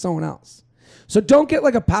fix him for someone else. So don't get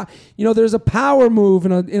like there's a power move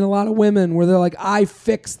in a lot of women where they're like, I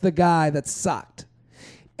fixed the guy that sucked.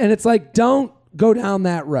 And it's like, don't go down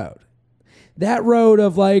that road. That road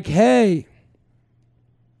of like, hey,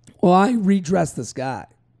 well, I redressed this guy.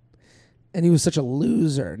 And he was such a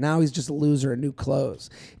loser. Now he's just a loser in new clothes.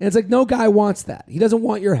 And it's like, no guy wants that. He doesn't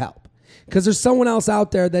want your help. Because there's someone else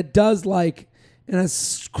out there that does like, and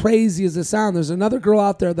as crazy as it sounds, there's another girl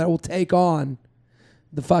out there that will take on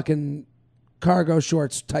the fucking cargo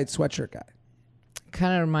shorts, tight sweatshirt guy.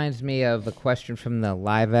 Kind of reminds me of a question from the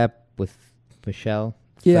live app with Michelle.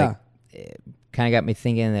 Yeah. It kind of got me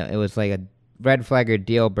thinking that it was like a red flag or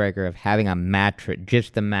deal breaker of having a mattress,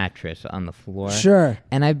 just the mattress on the floor. Sure.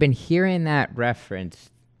 And I've been hearing that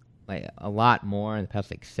reference like a lot more in the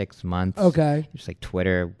past like 6 months. Okay. Just like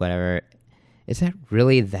Twitter, whatever. Is that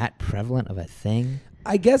really that prevalent of a thing?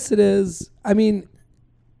 I guess it is. I mean,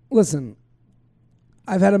 listen,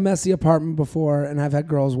 I've had a messy apartment before, and I've had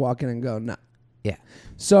girls walk in and go, nah. Yeah.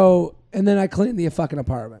 So, and then I clean the fucking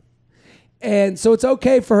apartment. And so it's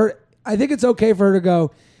okay for her. I think it's okay for her to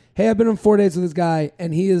go, hey, I've been on 4 dates with this guy,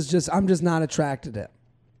 and I'm just not attracted to him.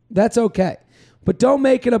 That's okay. But don't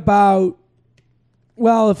make it about,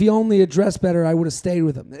 well, if he only had dressed better, I would have stayed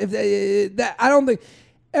with him. I don't think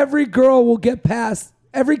every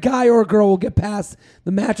guy or girl will get past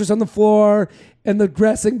the mattress on the floor and the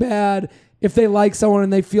dressing bad if they like someone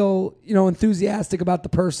and they feel, enthusiastic about the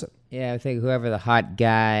person. Yeah, I think whoever the hot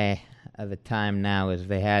guy of the time now is,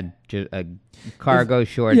 they had just a cargo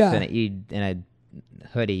shorts and a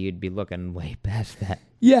hoodie, you'd be looking way past that.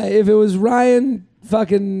 Yeah, if it was Ryan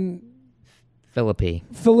fucking Phillippe,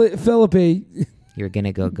 you're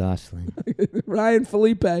gonna go Gosling. Ryan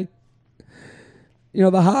Felipe, the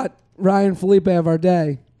hot Ryan Felipe of our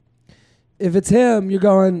day. If it's him, you're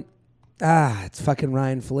going, it's fucking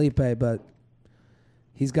Ryan Felipe, but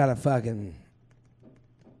he's got a fucking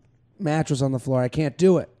mattress on the floor. I can't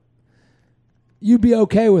do it. You'd be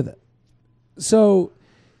okay with it. So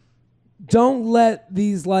don't let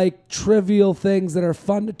these like trivial things that are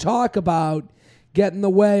fun to talk about get in the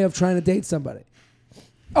way of trying to date somebody.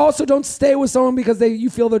 Also, don't stay with someone because you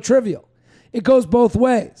feel they're trivial. It goes both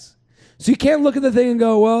ways. So you can't look at the thing and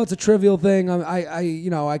go, well, it's a trivial thing.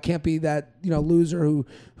 I can't be that, loser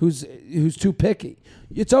who's too picky.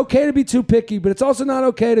 It's okay to be too picky, but it's also not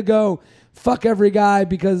okay to go fuck every guy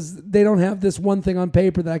because they don't have this one thing on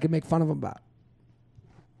paper that I can make fun of them about.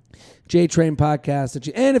 JTrain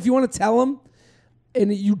Podcast. And if you want to tell them,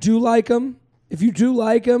 and you do like them, if you do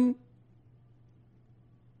like them,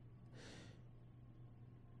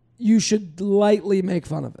 you should lightly make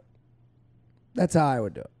fun of it. That's how I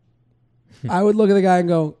would do it. I would look at the guy and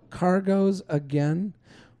go, cargoes again?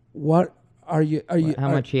 What are you? How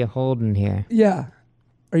much are you holding here? Yeah.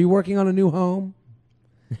 Are you working on a new home?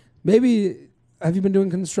 Maybe, have you been doing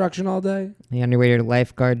construction all day? You on your way to your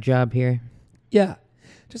lifeguard job here? Yeah.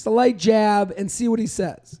 Just a light jab and see what he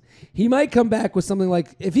says. He might come back with something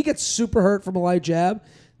like, if he gets super hurt from a light jab,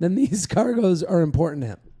 then these cargoes are important to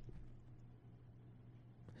him.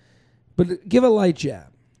 But give a light jab.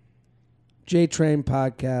 JTrain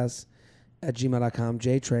Podcast at gmail.com.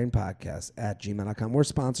 JTrain Podcast at gmail.com. We're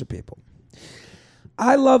sponsor people.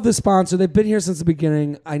 I love the sponsor. They've been here since the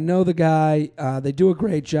beginning. I know the guy. They do a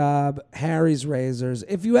great job. Harry's Razors.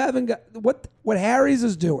 If you haven't got what Harry's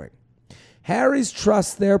is doing, Harry's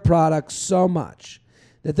trusts their product so much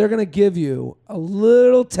that they're going to give you a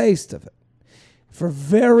little taste of it for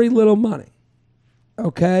very little money.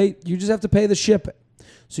 Okay? You just have to pay the shipping.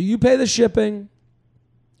 So you pay the shipping.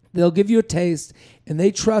 They'll give you a taste, and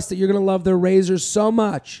they trust that you're going to love their razors so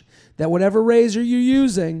much that whatever razor you're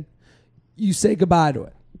using, you say goodbye to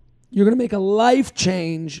it. You're going to make a life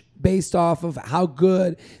change based off of how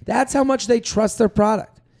good. That's how much they trust their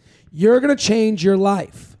product. You're going to change your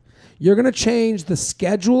life. You're going to change the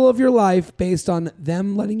schedule of your life based on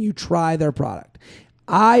them letting you try their product.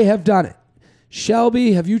 I have done it.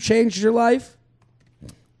 Shelby, have you changed your life?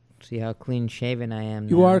 See how clean shaven I am.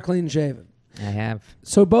 You now. are clean shaven. I have.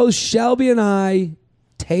 So both Shelby and I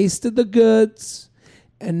tasted the goods,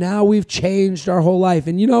 and now we've changed our whole life.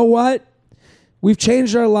 And you know what? We've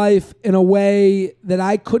changed our life in a way that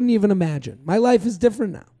I couldn't even imagine. My life is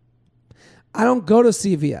different now. I don't go to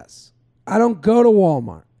CVS. I don't go to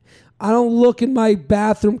Walmart. I don't look in my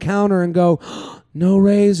bathroom counter and go, no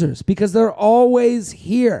razors, because they're always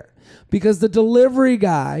here. Because the delivery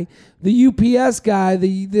guy, the UPS guy,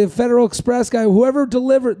 the Federal Express guy, whoever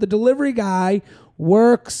delivered, the delivery guy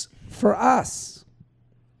works for us.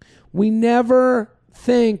 We never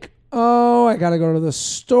think, oh, I got to go to the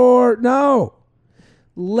store. No.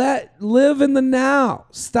 Live in the now.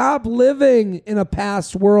 Stop living in a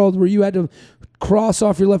past world where you had to cross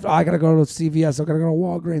off your list. Oh, I got to go to CVS. I got to go to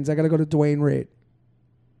Walgreens. I got to go to Dwayne Reed.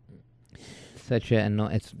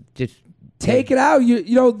 It's just... Take it out.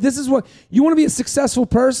 You know, this is what you want to be a successful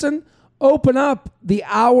person. Open up the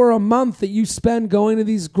hour a month that you spend going to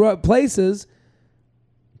these places,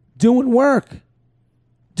 doing work,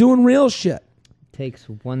 doing real shit. Takes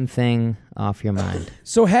one thing off your mind.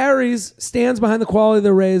 So Harry's stands behind the quality of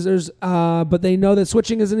their razors, but they know that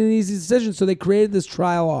switching isn't an easy decision, so they created this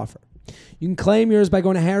trial offer. You can claim yours by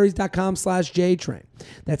going to harrys.com/JTrain.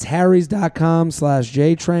 That's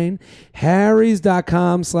harrys.com/JTrain.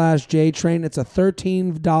 Harrys.com/JTrain. It's a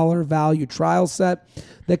 $13 value trial set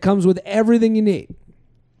that comes with everything you need.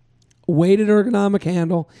 Weighted ergonomic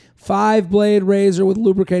handle, 5-blade razor with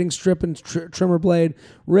lubricating strip and trimmer blade,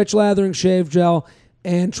 rich lathering shave gel,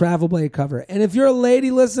 and travel blade cover. And if you're a lady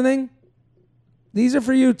listening, these are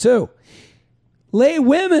for you too.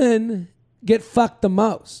 Women get fucked the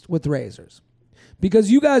most with razors because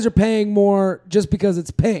you guys are paying more just because it's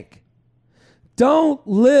pink. Don't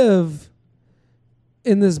live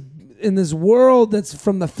in this world that's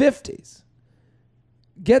from the 50s.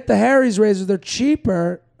 Get the Harry's razors. They're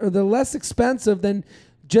cheaper or they're less expensive than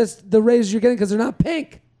just the razors you're getting because they're not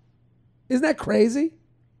pink. Isn't that crazy?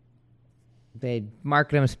 They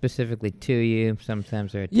market them specifically to you.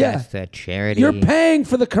 Sometimes they're attached to a charity. You're paying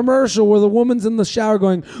for the commercial where the woman's in the shower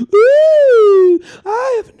going, ooh,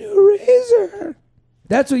 I have a new razor.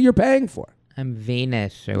 That's what you're paying for. I'm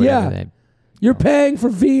Venus or whatever. Yeah. You're paying for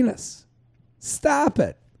Venus. Stop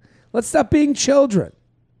it. Let's stop being children.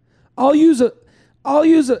 I'll use a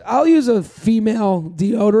female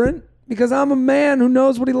deodorant because I'm a man who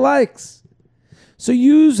knows what he likes. So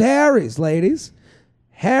use Harry's, ladies.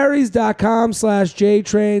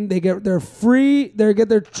 Harrys.com/JTrain. They get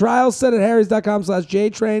their trial set at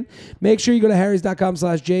Harrys.com/JTrain. Make sure you go to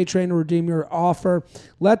Harrys.com/JTrain to redeem your offer.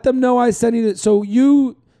 Let them know I sent you so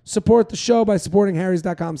you support the show by supporting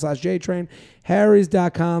Harrys.com/JTrain.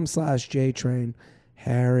 Harrys.com/JTrain.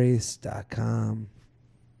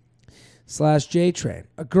 Harrys.com/JTrain.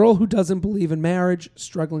 A girl who doesn't believe in marriage,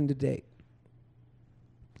 struggling to date.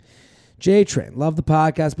 J-Train, love the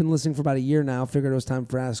podcast. Been listening for about a year now. Figured it was time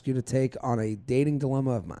for ask you to take on a dating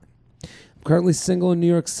dilemma of mine. I'm currently single in New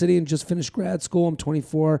York City and just finished grad school. I'm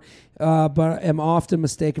 24, but am often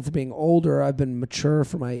mistaken for being older. I've been mature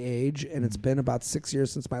for my age, and it's been about 6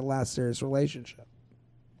 years since my last serious relationship.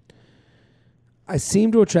 I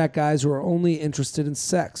seem to attract guys who are only interested in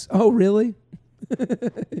sex. Oh, really?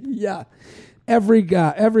 Yeah. Every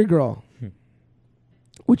guy, every girl,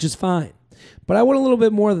 which is fine. But I want a little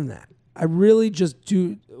bit more than that. I really just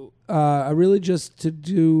to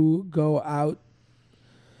go out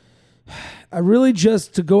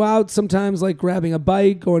sometimes, like grabbing a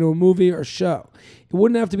bite, going to a movie or show. It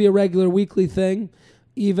wouldn't have to be a regular weekly thing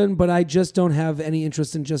even, but I just don't have any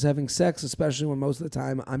interest in just having sex, especially when most of the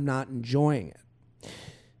time I'm not enjoying it.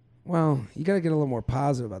 Well, you got to get a little more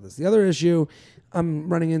positive about this. The other issue I'm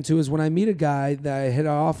running into is when I meet a guy that I hit it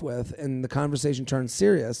off with and the conversation turns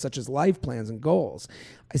serious, such as life plans and goals,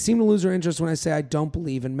 I seem to lose her interest when I say I don't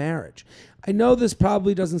believe in marriage. I know this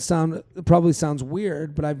probably sounds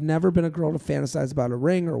weird, but I've never been a girl to fantasize about a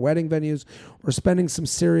ring or wedding venues or spending some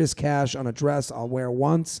serious cash on a dress I'll wear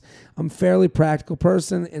once. I'm a fairly practical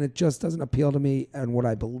person, and it just doesn't appeal to me and what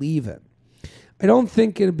I believe in. I don't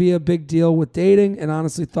think it'd be a big deal with dating, and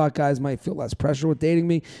honestly thought guys might feel less pressure with dating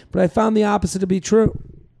me, but I found the opposite to be true.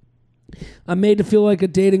 I'm made to feel like a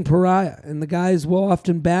dating pariah, and the guys will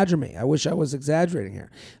often badger me. I wish I was exaggerating here,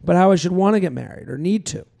 but how I should want to get married or need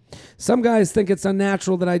to. Some guys think it's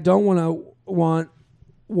unnatural that I don't want to,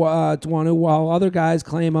 while other guys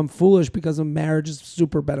claim I'm foolish because marriage is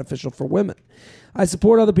super beneficial for women. I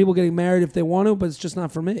support other people getting married if they want to, but it's just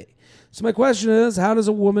not for me. So my question is, how does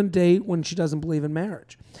a woman date when she doesn't believe in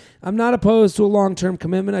marriage? I'm not opposed to a long-term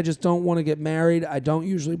commitment. I just don't want to get married. I don't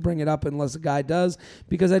usually bring it up unless a guy does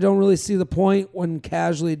because I don't really see the point when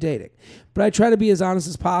casually dating. But I try to be as honest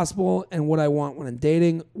as possible and what I want when I'm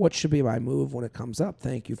dating. What should be my move when it comes up?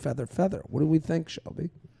 Thank you, Feather. What do we think, Shelby?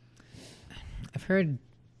 I've heard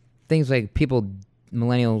things like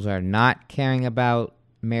millennials are not caring about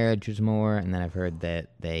marriages more, and then I've heard that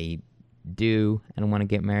they do and want to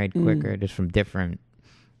get married quicker, just from different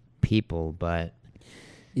people. But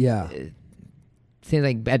yeah, it seems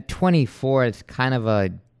like at 24 it's kind of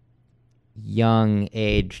a young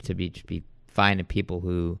age to be finding people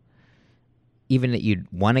who even that you'd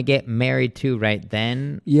want to get married to right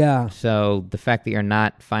then. Yeah. So the fact that you're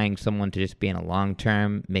not finding someone to just be in a long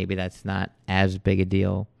term, maybe that's not as big a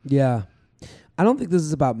deal. Yeah. I don't think this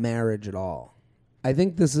is about marriage at all. I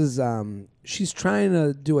think this is, she's trying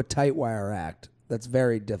to do a tight wire act that's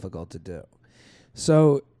very difficult to do.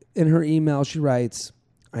 So in her email, she writes,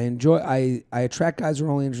 I attract guys who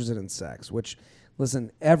are only interested in sex, which,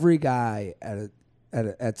 listen, every guy at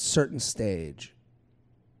a certain stage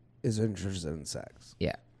is interested in sex.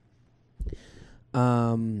 Yeah.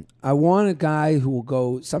 I want a guy who will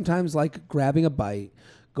go, sometimes like grabbing a bite,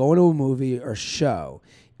 going to a movie or show.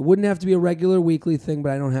 It wouldn't have to be a regular weekly thing,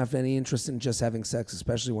 but I don't have any interest in just having sex,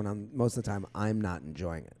 especially when most of the time I'm not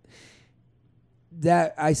enjoying it.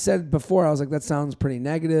 That I said before, I was like, that sounds pretty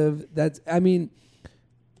negative.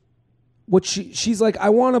 What she's like, I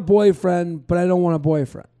want a boyfriend, but I don't want a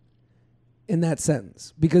boyfriend in that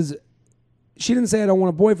sentence, because she didn't say I don't want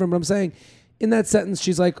a boyfriend, but I'm saying in that sentence,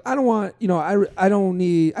 she's like, I don't want, I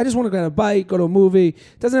just want to grab a bite, go to a movie.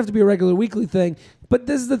 It doesn't have to be a regular weekly thing. But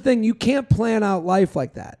this is the thing, you can't plan out life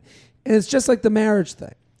like that. And it's just like the marriage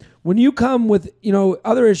thing. When you come with,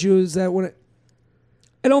 other issues that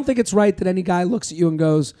I don't think it's right that any guy looks at you and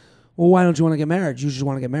goes, well, why don't you want to get married? You should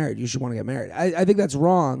want to get married. You should want to get married. I think that's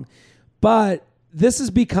wrong. But this has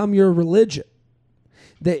become your religion.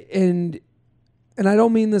 And I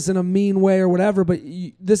don't mean this in a mean way or whatever, but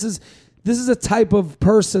this is a type of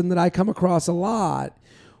person that I come across a lot.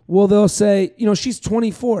 Well, they'll say, she's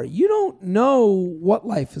 24. You don't know what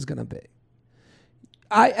life is going to be.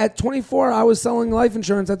 At 24, I was selling life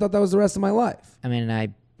insurance. I thought that was the rest of my life. I mean,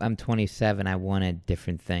 I'm 27. I wanted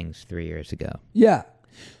different things 3 years ago. Yeah.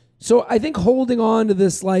 So I think holding on to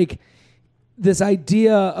this, this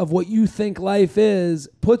idea of what you think life is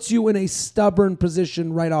puts you in a stubborn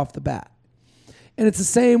position right off the bat. And it's the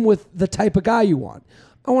same with the type of guy you want.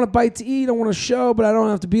 I want a bite to eat. I want a show, but I don't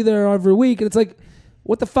have to be there every week. And it's like,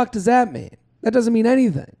 what the fuck does that mean? That doesn't mean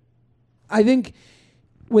anything. I think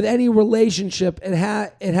with any relationship, it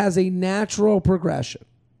has a natural progression.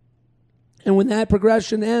 And when that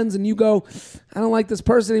progression ends and you go, I don't like this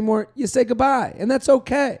person anymore, you say goodbye. And that's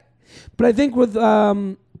okay. But I think with,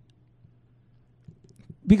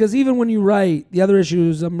 because even when you write, the other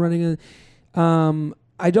issues I'm running in,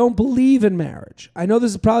 I don't believe in marriage. I know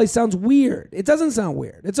this probably sounds weird. It doesn't sound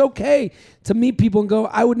weird. It's okay to meet people and go,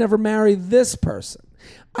 I would never marry this person.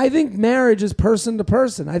 I think marriage is person to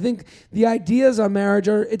person. I think the ideas on marriage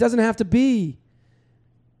it doesn't have to be.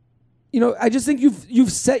 I just think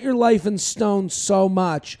you've set your life in stone so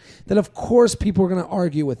much that of course people are going to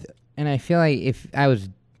argue with it. And I feel like if I was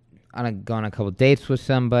going on a couple dates with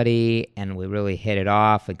somebody and we really hit it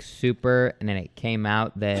off like super, and then it came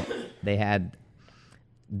out that they had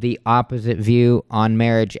the opposite view on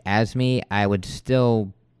marriage as me, I would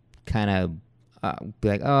still kind of be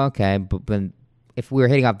like, oh, okay. But if we were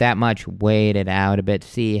hitting off that much, wait it out a bit,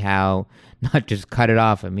 see how, not just cut it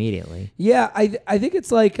off immediately. Yeah, I think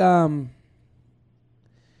it's like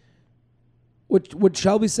what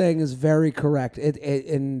Shelby's saying is very correct.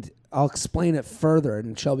 And I'll explain it further.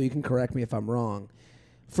 And Shelby, you can correct me if I'm wrong.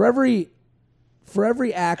 For every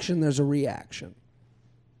action, there's a reaction.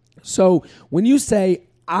 So when you say,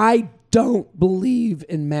 I don't believe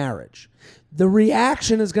in marriage, the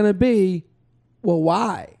reaction is going to be, well,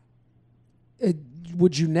 why?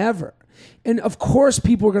 Would you never? And of course,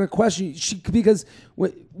 people are going to question you because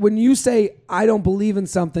when you say, I don't believe in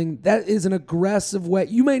something, that is an aggressive way.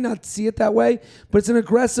 You may not see it that way, but it's an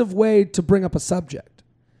aggressive way to bring up a subject.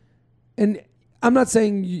 And I'm not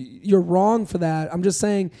saying you're wrong for that. I'm just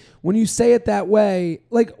saying when you say it that way,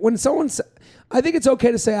 like when I think it's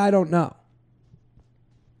okay to say, I don't know.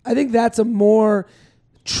 I think that's a more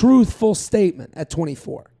truthful statement at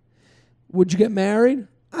 24. Would you get married?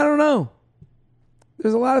 I don't know.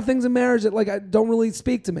 There's a lot of things in marriage that don't really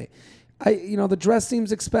speak to me. The dress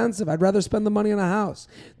seems expensive. I'd rather spend the money on a house.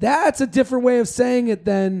 That's a different way of saying it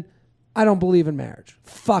than I don't believe in marriage.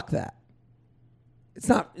 Fuck that. It's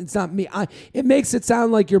not me. It makes it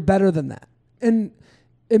sound like you're better than that. And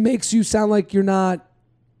it makes you sound like you're not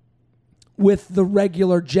with the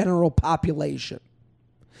regular general population.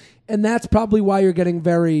 And that's probably why you're getting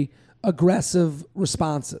very aggressive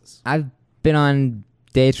responses. I've been on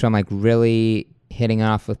dates where I'm like really hitting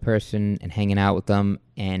off with a person and hanging out with them,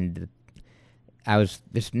 and I was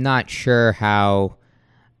just not sure how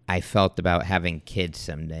I felt about having kids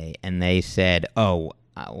someday. And they said, oh,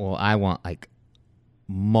 well, I want like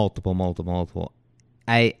multiple.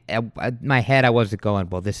 In my head, I wasn't going,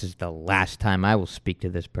 well, this is the last time I will speak to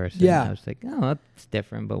this person. Yeah. I was like, oh, that's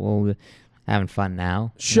different, but we're having fun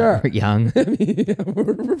now. Sure. We're young.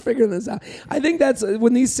 We're figuring this out. I think that's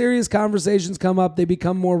when these serious conversations come up, they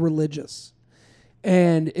become more religious.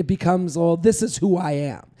 And it becomes, oh, this is who I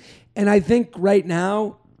am. And I think right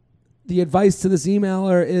now, the advice to this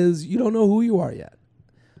emailer is you don't know who you are yet.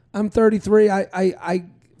 I'm 33. I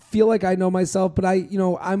feel like I know myself, but I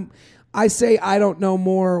say I don't know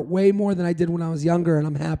way more than I did when I was younger, and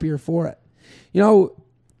I'm happier for it.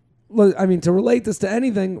 I mean, to relate this to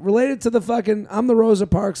anything, related to the fucking, I'm the Rosa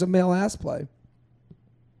Parks of male ass play.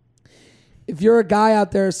 If you're a guy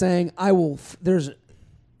out there saying, I will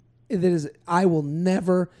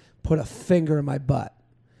never put a finger in my butt,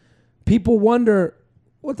 people wonder,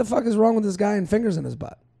 what the fuck is wrong with this guy and fingers in his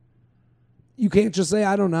butt? You can't just say,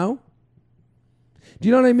 I don't know. Do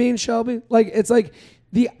you know what I mean, Shelby? Like, it's like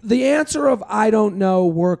the answer of I don't know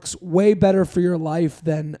works way better for your life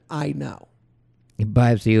than I know. It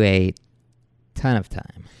buys you a ton of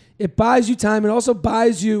time. It buys you time. It also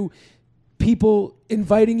buys you people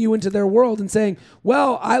inviting you into their world and saying,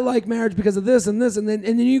 well, I like marriage because of this and this. And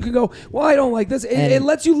then you can go, well, I don't like this. It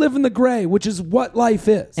lets you live in the gray, which is what life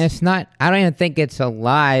is. And it's not, I don't even think it's a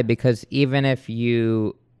lie, because even if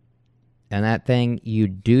you, and that thing you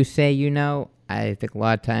do say I think a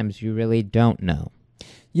lot of times you really don't know.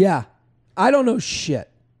 Yeah. I don't know shit.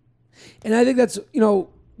 And I think that's,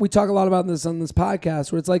 we talk a lot about this on this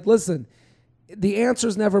podcast where it's like, listen, the answer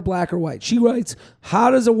is never black or white. She writes, how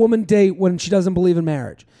does a woman date when she doesn't believe in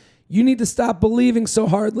marriage? You need to stop believing so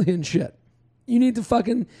hardly in shit. You need to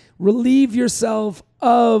fucking relieve yourself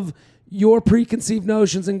of your preconceived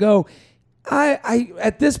notions and go, I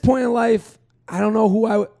at this point in life, I don't know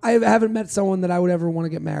who I haven't met someone that I would ever want to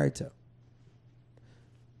get married to.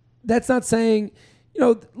 That's not saying,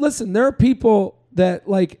 listen, there are people that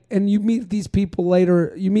and you meet these people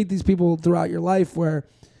later, you meet these people throughout your life where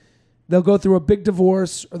they'll go through a big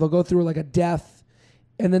divorce or they'll go through like a death,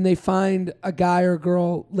 and then they find a guy or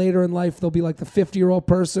girl later in life. They'll be like the 50-year-old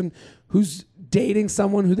person who's dating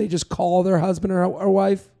someone who they just call their husband or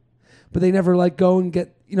wife, but they never go and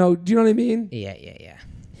get, do you know what I mean? Yeah.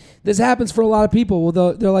 This happens for a lot of people.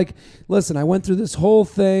 Well, they're like, listen, I went through this whole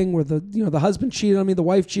thing where the husband cheated on me, the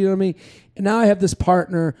wife cheated on me, and now I have this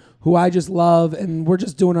partner who I just love, and we're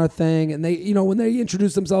just doing our thing. And they, when they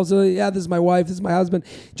introduce themselves, they're like, yeah, this is my wife, this is my husband,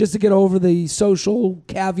 just to get over the social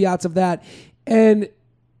caveats of that. And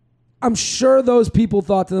I'm sure those people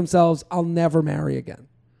thought to themselves, I'll never marry again.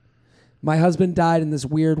 My husband died in this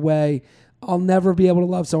weird way. I'll never be able to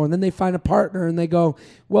love someone. Then they find a partner and they go,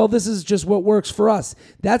 well, this is just what works for us.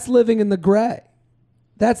 That's living in the gray.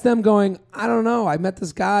 That's them going, I don't know. I met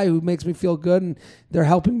this guy who makes me feel good and they're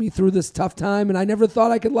helping me through this tough time. And I never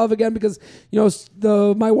thought I could love again because,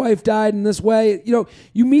 my wife died in this way.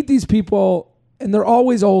 You meet these people and they're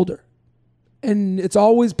always older. And it's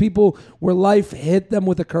always people where life hit them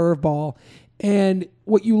with a curveball. And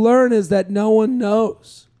what you learn is that no one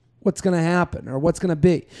knows what's going to happen or what's going to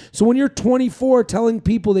be. So when you're 24 telling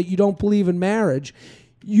people that you don't believe in marriage,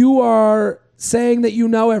 you are saying that you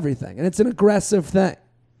know everything. And it's an aggressive thing.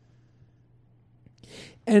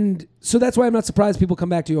 And so that's why I'm not surprised people come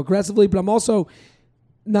back to you aggressively, but I'm also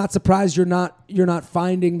not surprised you're not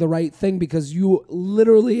finding the right thing because you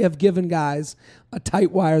literally have given guys a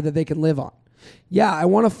tight wire that they can live on. Yeah, I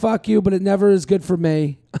want to fuck you, but it never is good for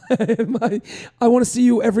me. I want to see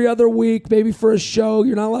you every other week, maybe for a show.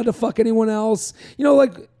 You're not allowed to fuck anyone else.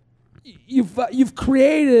 You've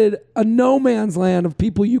created a no man's land of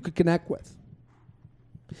people you could connect with.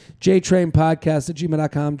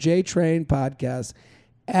 JTrainPodcast@gmail.com.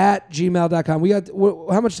 JTrainPodcast@gmail.com. We got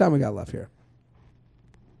how much time we got left here?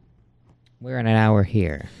 We're in an hour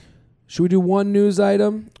here. Should we do one news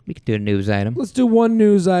item? We could do a news item. Let's do one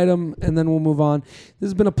news item and then we'll move on. This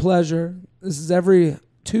has been a pleasure. This is every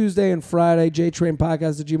Tuesday and Friday.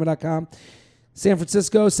 JTrainPodcast@gmail.com. San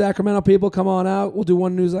Francisco, Sacramento people, come on out. We'll do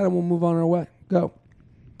one news item. We'll move on our way. Go.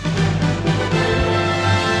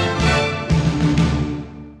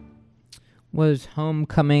 Was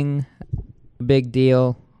homecoming a big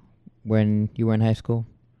deal when you were in high school?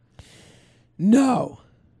 No,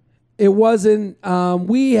 it wasn't.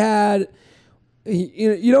 We had,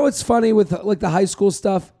 what's funny with like the high school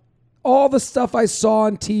stuff? All the stuff I saw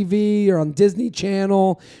on TV or on Disney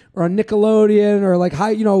Channel or on Nickelodeon or like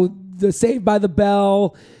the Saved by the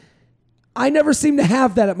Bell. I never seemed to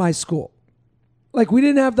have that at my school. Like we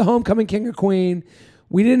didn't have the homecoming king or queen.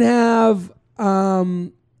 We didn't have.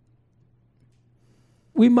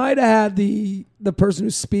 We might have had the person who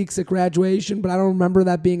speaks at graduation, but I don't remember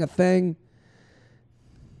that being a thing.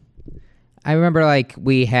 I remember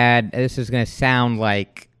we had, this is going to sound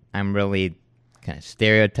like I'm really kind of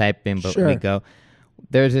stereotyping, but Sure.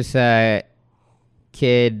 There's this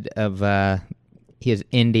kid he was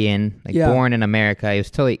Indian, born in America. He was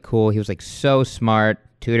totally cool. He was so smart,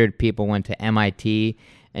 tutored people, went to MIT,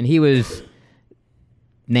 and he was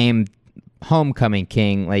named homecoming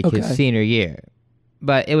king his senior year.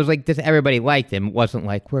 But it was this, everybody liked him. It wasn't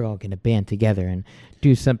we're all going to band together and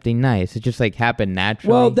do something nice. It just happened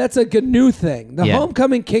naturally. Well, that's a good new thing. The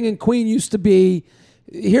homecoming king and queen used to be,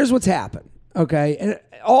 here's what's happened, okay? And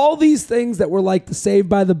all these things that were the Saved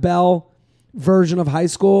by the Bell version of high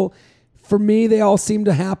school, for me, they all seem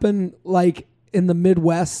to happen in the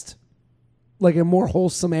Midwest, in more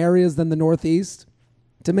wholesome areas than the Northeast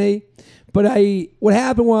to me. But what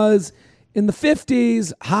happened was in the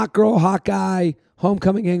 50s, hot girl, hot guy,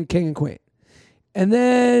 homecoming king and queen. And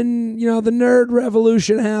then, the nerd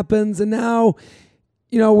revolution happens. And now,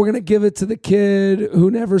 we're going to give it to the kid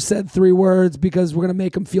who never said 3 words because we're going to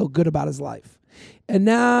make him feel good about his life. And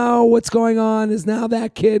now what's going on is now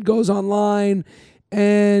that kid goes online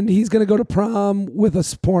and he's going to go to prom with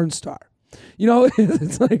a porn star.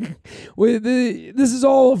 It's this is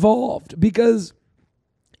all evolved because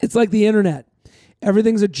it's like the internet.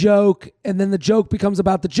 Everything's a joke, and then the joke becomes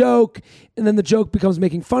about the joke, and then the joke becomes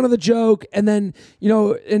making fun of the joke, and then,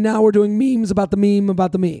 and now we're doing memes about the meme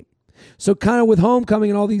about the meme. So kind of with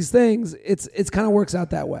homecoming and all these things, it's kind of works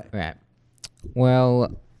out that way. Right.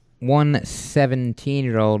 Well, one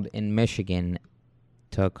 17-year-old in Michigan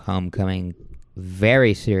took homecoming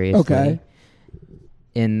very seriously. Okay.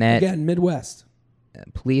 In that, again, Midwest.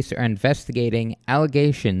 Police are investigating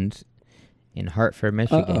allegations in Hartford,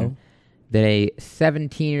 Michigan, that a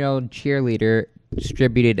 17-year-old cheerleader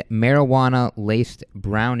distributed marijuana-laced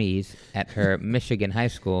brownies at her Michigan high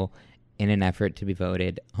school in an effort to be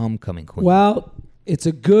voted homecoming queen. Well, it's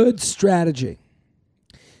a good strategy.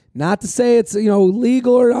 Not to say it's,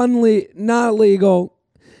 legal or not legal.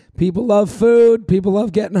 People love food. People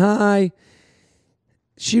love getting high.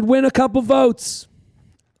 She'd win a couple votes.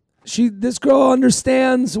 This girl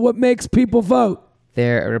understands what makes people vote.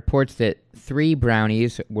 There are reports that 3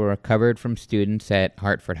 brownies were recovered from students at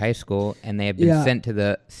Hartford High School, and they have been sent to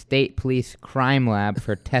the state police crime lab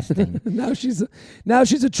for testing. Now she's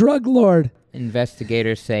a drug lord.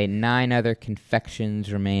 Investigators say 9 other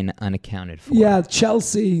confections remain unaccounted for. Yeah,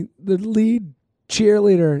 Chelsea, the lead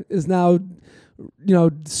cheerleader, is now,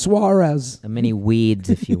 Suarez. A mini weeds,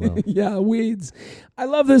 if you will. Yeah, weeds. I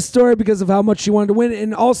love this story because of how much she wanted to win,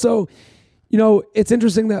 and also, you know, it's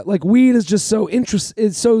interesting that like weed is just so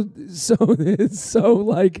it's so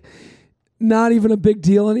like not even a big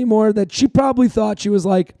deal anymore, that she probably thought she was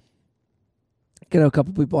like, get a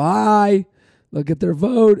couple people high, they'll get their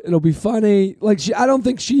vote, it'll be funny. Like I don't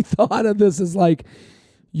think she thought of this as like,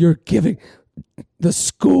 you're giving the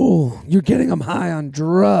school, you're getting them high on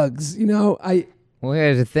drugs, you know? Well,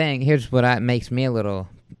 here's the thing. Here's what makes me a little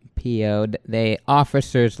PO'd.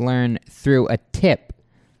 Officers learned through a tip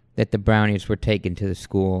that the brownies were taken to the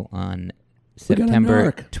school on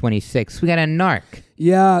September 26th. We got a narc.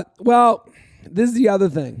 Yeah. Well, this is the other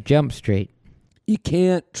thing. Jump Street. You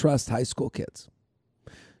can't trust high school kids.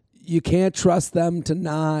 You can't trust them to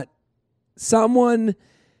not. Someone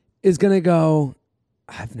is going to go,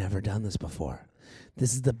 I've never done this before.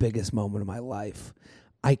 This is the biggest moment of my life.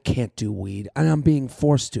 I can't do weed. And I'm being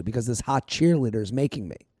forced to because this hot cheerleader is making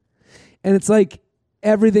me. And it's like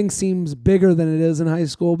everything seems bigger than it is in high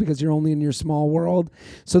school because you're only in your small world.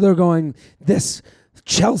 So they're going, this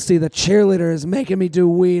Chelsea, the cheerleader, is making me do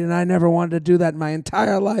weed, and I never wanted to do that in my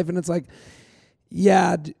entire life. And it's like,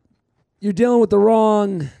 yeah, you're dealing with the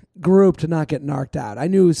wrong group to not get narked out. I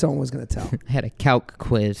knew someone was going to tell. I had a calc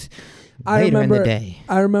quiz later in the day.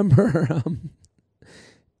 I remember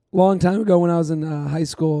long time ago when I was in high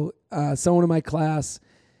school, someone in my class,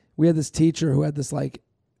 we had this teacher who had this like,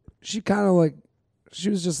 she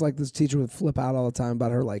was just like this teacher would flip out all the time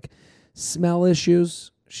about her like smell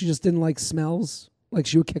issues. She just didn't like smells. Like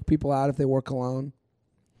she would kick people out if they wore cologne.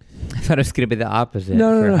 I thought it was going to be the opposite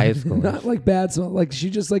No, high school. Not like bad smell. Like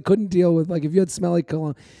she just like couldn't deal with like if you had smelly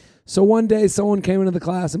cologne. So one day someone came into the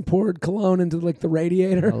class and poured cologne into like the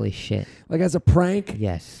radiator. Holy shit. Like as a prank.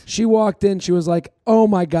 Yes. She walked in. She was like, oh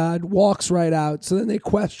my God, walks right out. So then they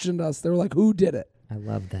questioned us. They were like, who did it? I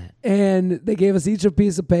love that. And they gave us each a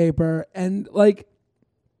piece of paper. And like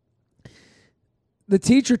the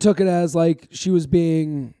teacher took it as like she was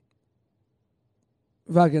being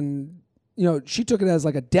fucking, you know, she took it as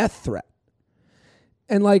like a death threat.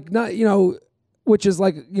 And like, not, you know, which is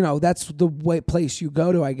like, you know, that's the place you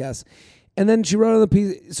go to, I guess. And then she wrote on the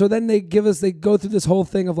piece. So then they go through this whole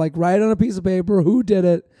thing of like, write on a piece of paper who did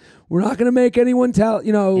it. We're not going to make anyone tell,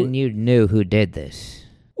 you know. And you knew who did this.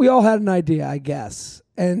 We all had an idea, I guess.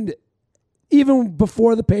 And even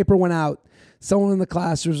before the paper went out, someone in the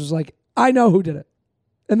class was like, I know who did it.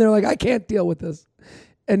 And they're like, I can't deal with this.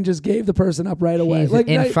 And just gave the person up right away. Jesus, Like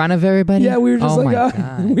in front of everybody? Yeah, we were just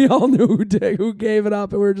God. We all knew who gave it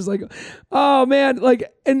up. And we were just like, oh man.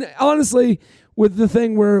 Like, and honestly, with the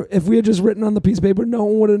thing where if we had just written on the piece of paper, no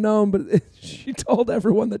one would have known. But she told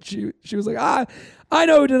everyone that she was like, I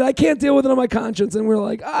know who did it. I can't deal with it on my conscience. And we're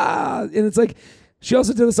like, And it's like, she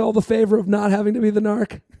also did us all the favor of not having to be the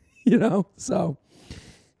narc, you know? So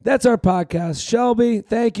that's our podcast. Shelby,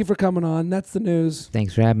 thank you for coming on. That's the news.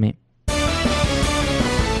 Thanks for having me.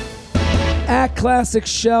 At Classic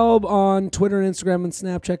Shelb on Twitter and Instagram and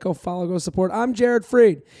Snapchat. Go follow, go support. I'm Jared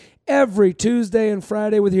Freed. Every Tuesday and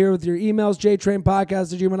Friday with your emails,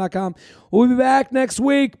 jtrainpodcast@gmail.com. We'll be back next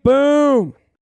week. Boom.